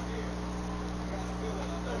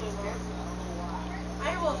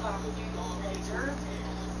 I will talk to you later.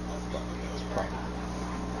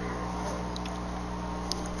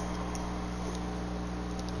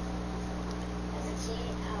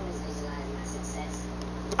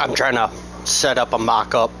 I'm trying to set up a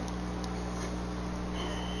mock-up.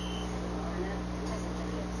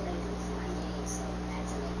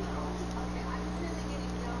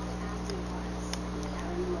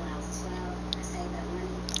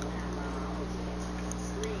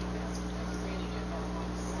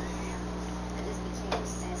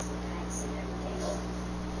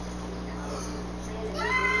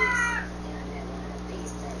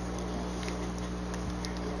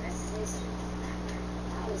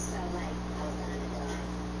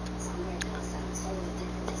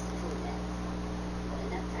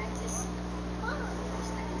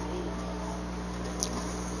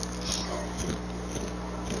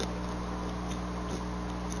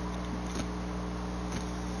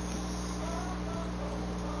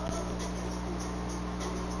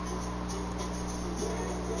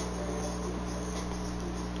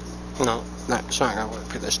 No, that's not gonna work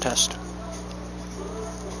for this test.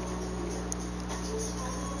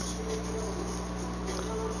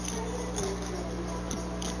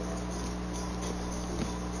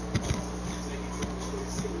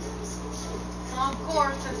 Of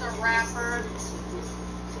course, it's a rapper.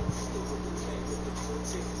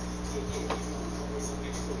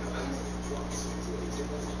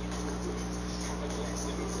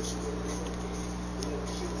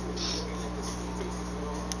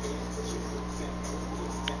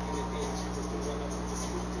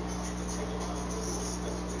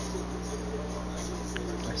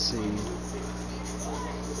 I see.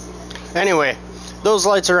 Anyway, those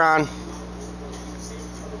lights are on.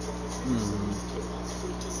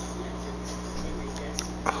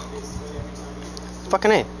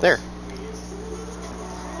 Fucking A, there.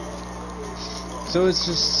 So it's just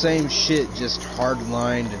the same shit, just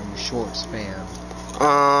hard-lined and short span.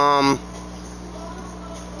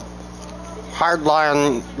 Hard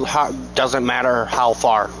line doesn't matter how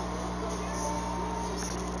far.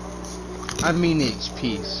 I mean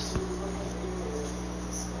XP's.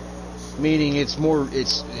 Meaning it's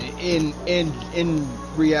in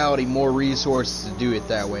reality more resources to do it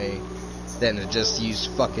that way than to just use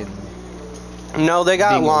fucking No, they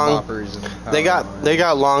got dingle long. boppers and They power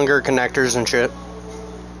got longer connectors and shit.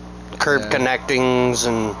 Curb Yeah. connectings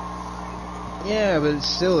and Yeah, but it's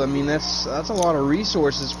still, I mean, that's a lot of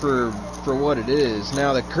resources for what it is.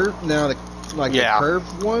 Now the curved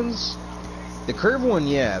ones, the curved one,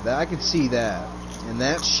 yeah, I could see that. And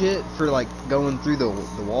that shit for like going through the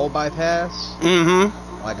wall bypass,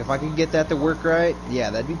 mm-hmm. like if I could get that to work right,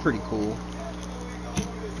 yeah, that'd be pretty cool.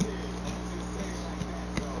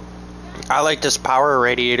 I like this power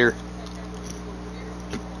radiator.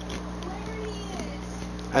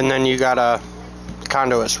 And then you got a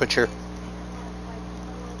conduit switcher.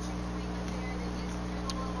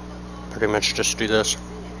 Pretty much just do this.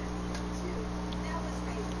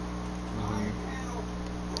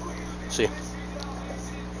 See.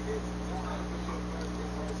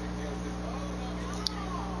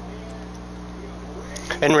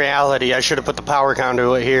 In reality, I should have put the power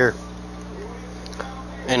conduit here.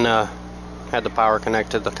 And had the power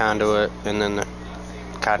connect to the conduit, and then the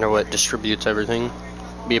conduit distributes everything.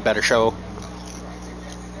 Be a better show.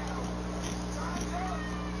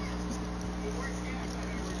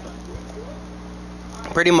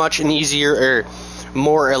 Pretty much an easier or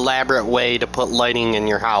more elaborate way to put lighting in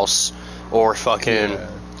your house, or fucking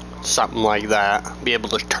something like that. Be able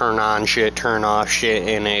to turn on shit, turn off shit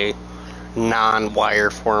in a non-wire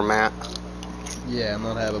format. Yeah, and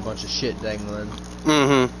not have a bunch of shit dangling.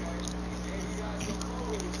 Mm-hmm.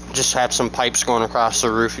 Just have some pipes going across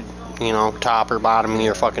the roof, you know, top or bottom of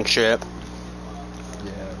your fucking ship.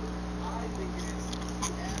 Yeah.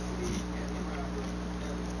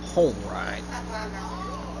 Alright.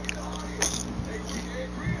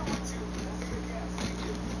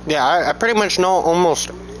 Yeah, I pretty much know almost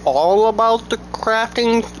all about the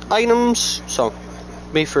crafting items, so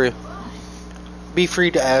be free. Be free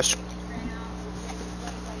to ask.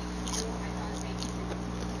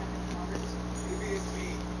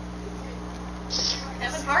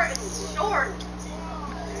 Kevin Hart is short.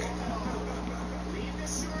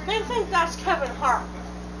 I think that's Kevin Hart.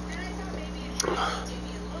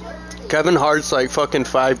 Kevin Hart's like fucking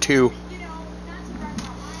 5'2".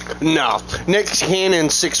 No, Nick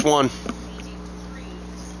Cannon's 6'1".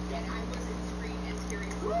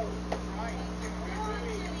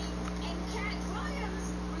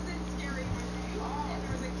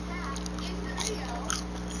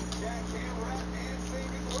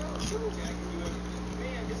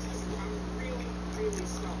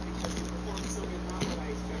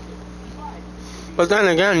 But then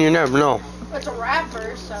again, you never know. It's a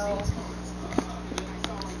rapper, so.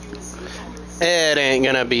 It ain't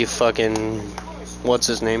gonna be fucking... What's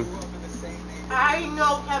his name? I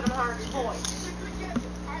know Kevin Hart's voice.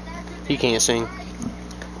 He can't sing.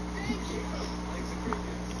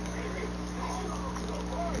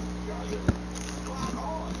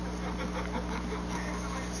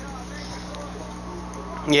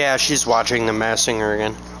 Yeah, she's watching The Masked Singer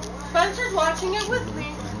again. Spencer's watching it with me.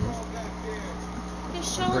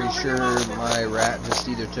 He's I'm chilling pretty over sure here watching it. my rat just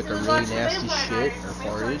either took a He was really watching nasty Vampire shit or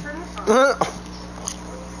Diaries. farted. What?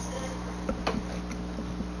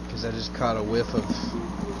 Because I just caught a whiff of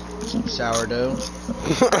some sourdough.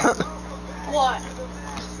 What?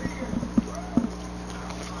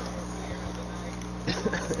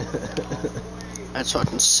 That's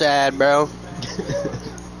fucking sad, bro.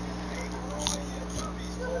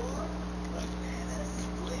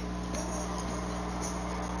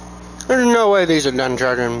 There's no way these are done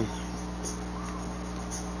charging.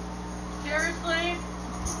 Seriously?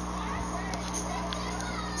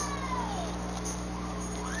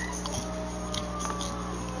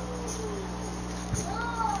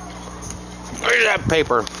 Where's that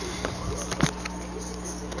paper?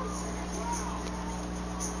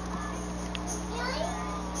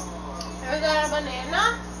 Is that a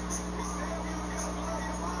banana?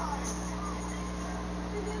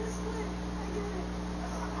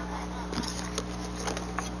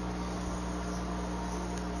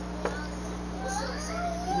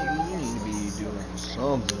 You need to be doing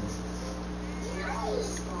something.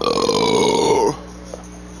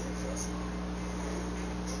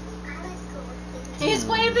 He's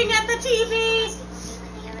waving at the TV.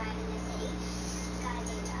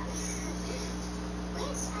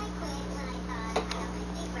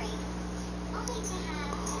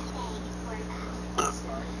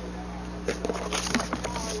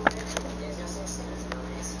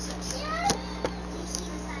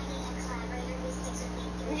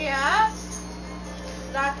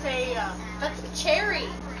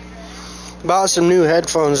 Bought some new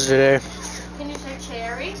headphones today. Can you say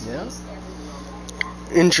cherries? Yeah.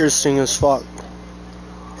 Interesting as fuck.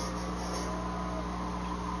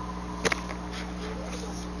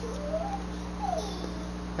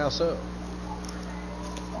 How so?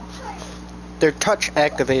 They're touch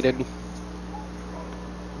activated.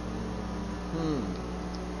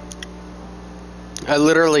 I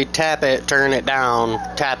literally tap it, turn it down,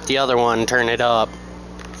 tap the other one, turn it up.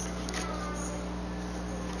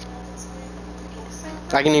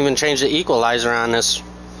 I can even change the equalizer on this.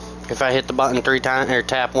 If I hit the button 3 times, or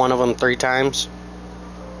tap one of them 3 times.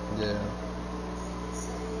 Yeah.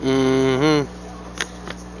 Mm-hmm.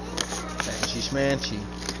 Fancy schmancy.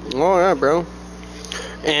 Oh yeah, bro.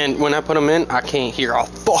 And when I put them in, I can't hear a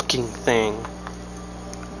fucking thing.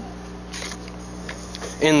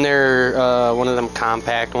 And they're one of them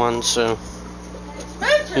compact ones, so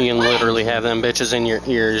you can literally have them bitches in your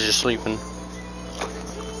ears as you're sleeping.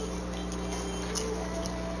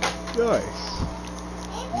 Nice.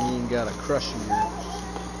 You ain't gotta crush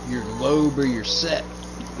your lobe or your set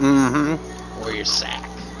Mm-hmm. or your sack.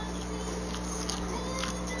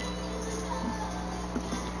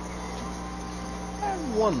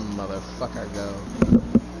 How'd one motherfucker go?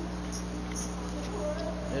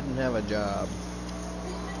 Didn't have a job.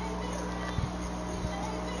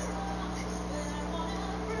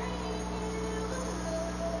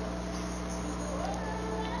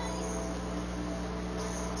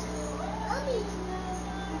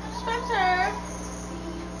 Spencer.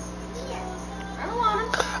 I don't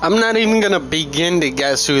want him. I'm not even gonna begin to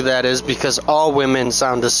guess who that is because all women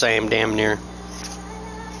sound the same, damn near.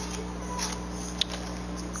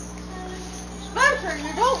 Spencer,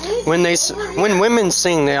 you don't need When to sit over here. when women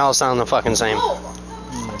sing, they all sound the fucking same. No.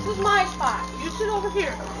 This is my spot. You sit over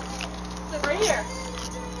here. Sit right here.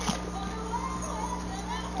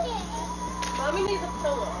 Mommy needs a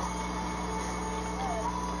pillow.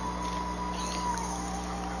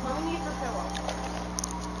 Mommy needs a pillow.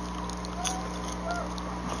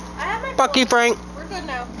 I have my Fuck you, pillow. Frank. We're good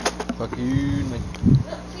now. Fuck you. Look,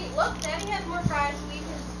 see, look, Daddy has more fries. We can.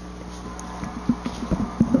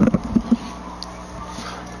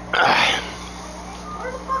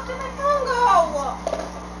 Where the fuck did my phone go?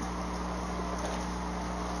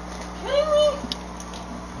 Kidding me?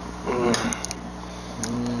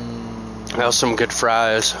 That was some good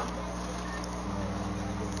fries.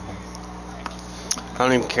 I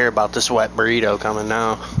don't even care about this wet burrito coming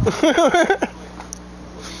now.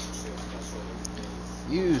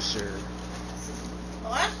 You, sir. The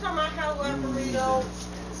last time I had a wet burrito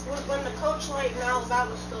was when the Coach Light and Outback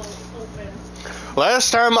was still open. Last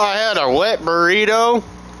time I had a wet burrito,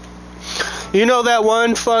 you know that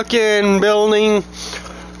one fucking building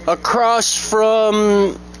across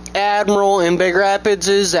from Admiral in Big Rapids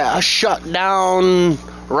is that a shut down,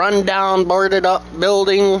 run down, boarded up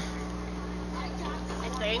building? I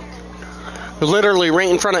think. Literally right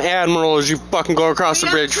in front of Admiral as you fucking go across the We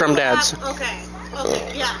have bridge from two Dad's. Okay,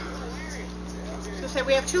 yeah. So say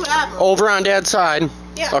we have 2 Admirals. Over on Dad's side,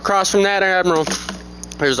 Yeah. across from that Admiral,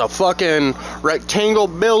 there's a fucking rectangle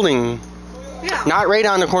building. Yeah. Not right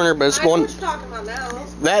on the corner, but it's I know one. what you're talking about now.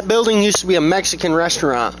 That building used to be a Mexican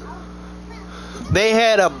restaurant. They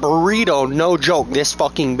had a burrito, no joke, this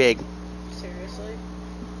fucking big. Seriously?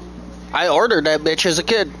 I ordered that bitch as a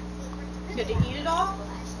kid. Did you eat it all?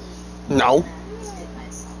 No.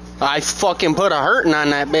 I fucking put a hurting on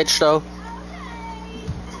that bitch, though.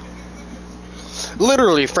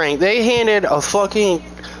 Literally, Frank, they handed a fucking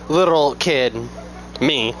little kid,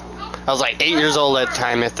 me, I was like 8 years old at the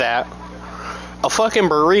time, if that, a fucking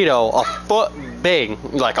burrito, a foot big,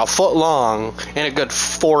 like a foot long, and a good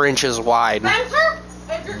 4 inches wide. Spencer,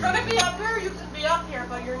 if you're gonna be up here, you can be up here,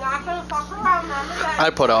 but you're not gonna fuck around on the bed. I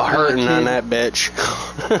put a hurting on that bitch.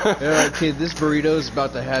 Yeah, kid, this burrito's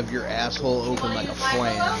about to have your asshole open like a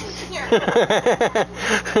flange.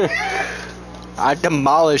 I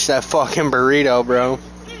demolished that fucking burrito, bro.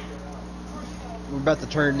 We're about to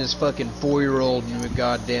turn this fucking 4-year-old into a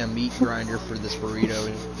goddamn meat grinder for this burrito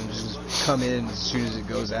and just come in as soon as it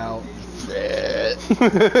goes out.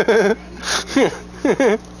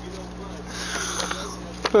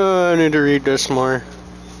 Oh, I need to read this more.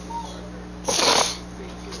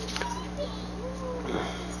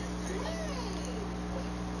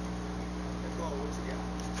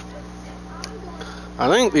 I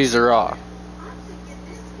think these are raw.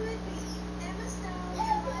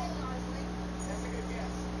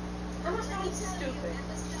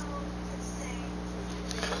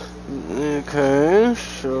 Okay,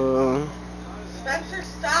 so Spencer,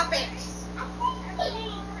 stop it.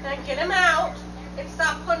 Then get him out and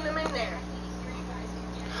stop putting him in there.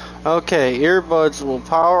 Okay, earbuds will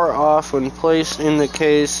power off when placed in the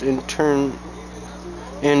case and turn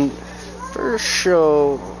and first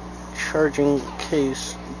show charging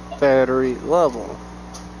case battery level.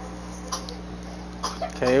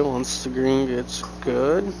 Okay, once the green gets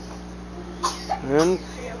good, and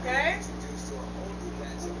You okay?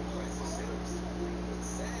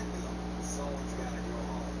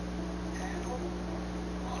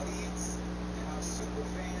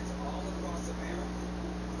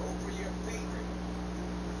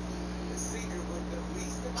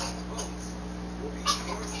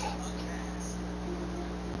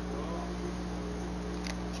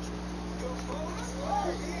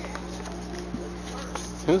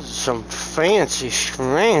 these are some fancy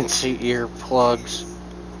schmancy earplugs.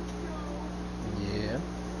 Yeah.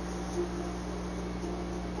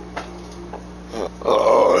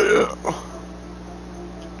 Oh yeah.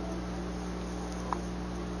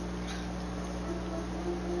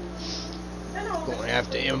 Gonna have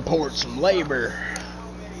to import some labor.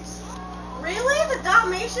 Really? The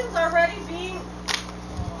Dalmatians already being.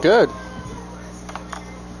 Good.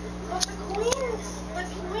 But the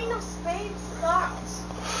Queen of Spades sucks.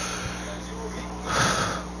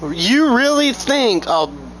 You really think a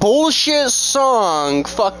bullshit song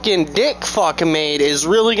fucking Dick fucking made is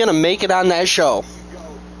really gonna make it on that show?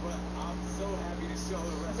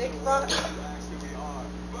 Dick Rock.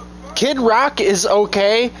 Kid Rock is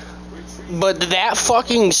okay, but that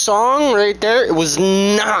fucking song right there was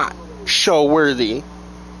not show worthy.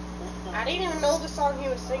 I didn't even know the song he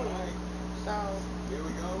was singing. So.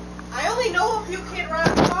 I only know a few Kid Rock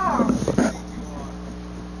songs.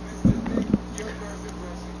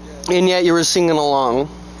 And yet you were singing along. It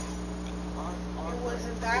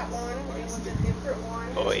wasn't that one. It was a different one.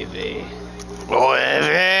 Oy vey.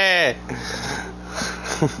 Oye.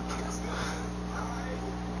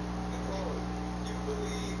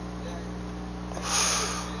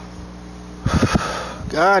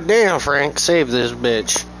 God damn, Frank, save this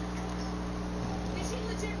bitch.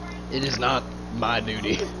 It is not my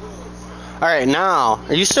duty. Alright, now,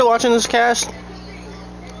 are you still watching this cast?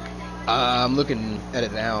 I'm looking at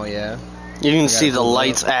it now, yeah. You can I see gotta the pull it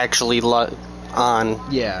lights up. actually on.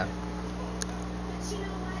 Yeah.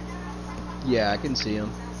 Yeah, I can see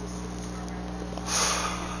them.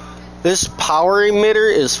 This power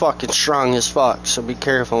emitter is fucking strong as fuck, so be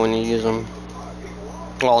careful when you use them.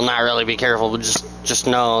 Well, not really be careful, but just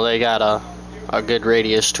know they got a good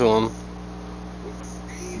radius to them.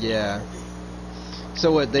 Yeah.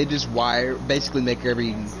 So what, they just basically make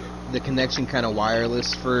the connection kind of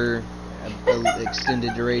wireless for a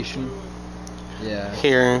extended duration? Yeah.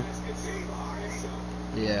 Here,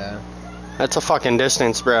 Yeah. that's a fucking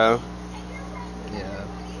distance, bro. Yeah.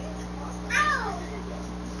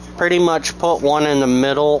 Pretty much put one in the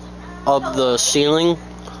middle of the ceiling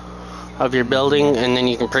of your building, and then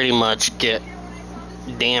you can pretty much get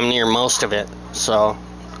damn near most of it. So,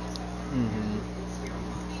 Mm-hmm.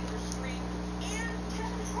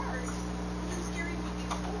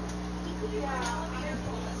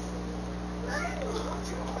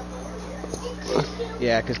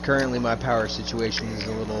 Yeah, because currently my power situation is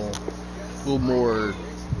a little more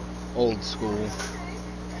old school.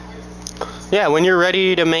 yeah, when you're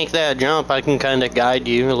ready to make that jump, I can kind of guide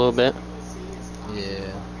you a little bit. Yeah.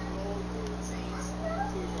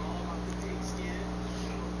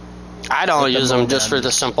 I don't At the use them moment, just I'm for the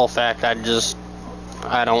just- simple fact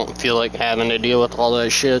I don't feel like having to deal with all that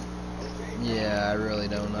shit. Yeah, I really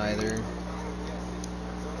don't either.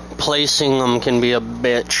 Placing them can be a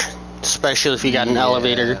bitch, especially if you got an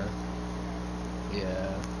elevator. Yeah.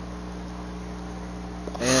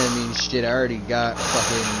 And I mean, shit, I already got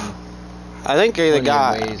fucking I think they plenty of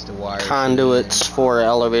got ways to wire shit conduits for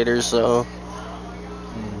elevators, though.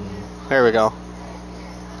 in. Mhm. There we go.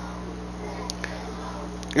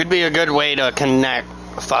 It'd be a good way to connect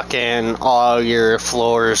fucking all your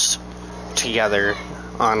floors together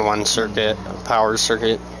on one circuit, power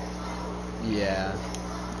circuit. Yeah.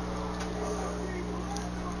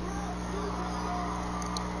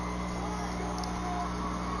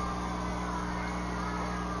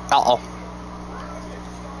 Uh-oh.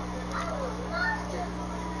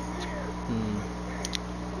 Hmm.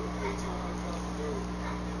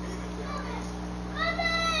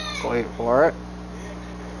 Wait for it.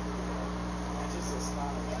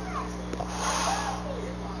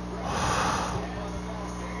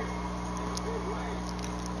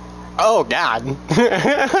 Oh God.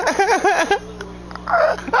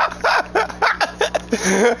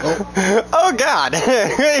 Oh God.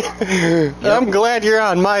 I'm glad you're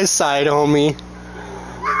on my side, homie.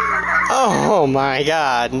 Oh my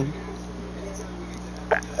God.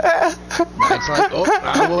 It's like, oh,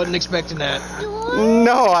 I wasn't expecting that.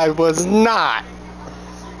 No, I was not.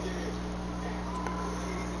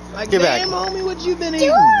 Like, Get back. damn, homie, what you been eating?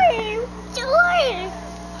 Door. Door.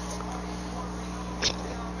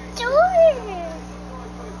 Door.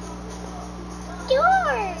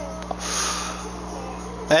 Door.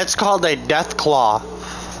 That's called a death claw.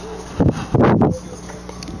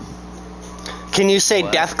 Can you say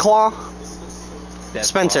What? death claw? Death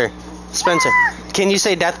Spencer. Spencer. Can you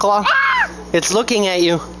say death claw? Ah! It's looking at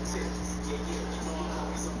you.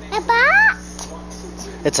 A bat.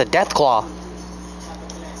 It's a death claw.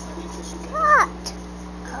 What?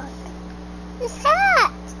 What's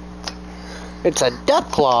that? It's a death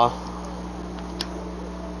claw.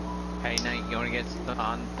 Hey, Nate, you want to get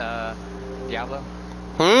on Diablo?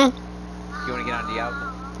 Hmm? You want to get on Diablo?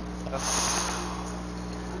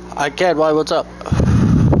 I can't. Why? What's up?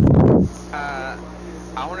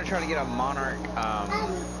 I want to try to get a Monarch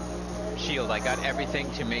shield. I got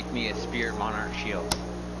everything to make me a Spirit Monarch shield.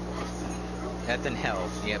 That's in hell.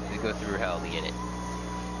 You have to go through hell to get it.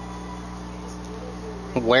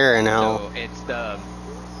 Where in hell? So it's the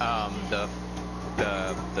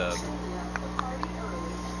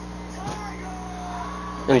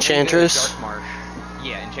Enchantress? Dark Marsh.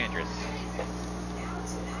 Yeah, Enchantress.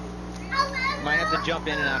 Might have to jump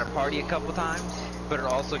in and out of party a couple times, but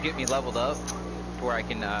it'll also get me leveled up to where I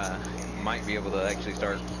can might be able to actually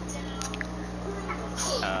start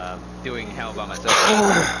doing hell by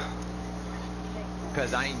myself.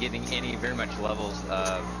 Because I ain't getting any very much levels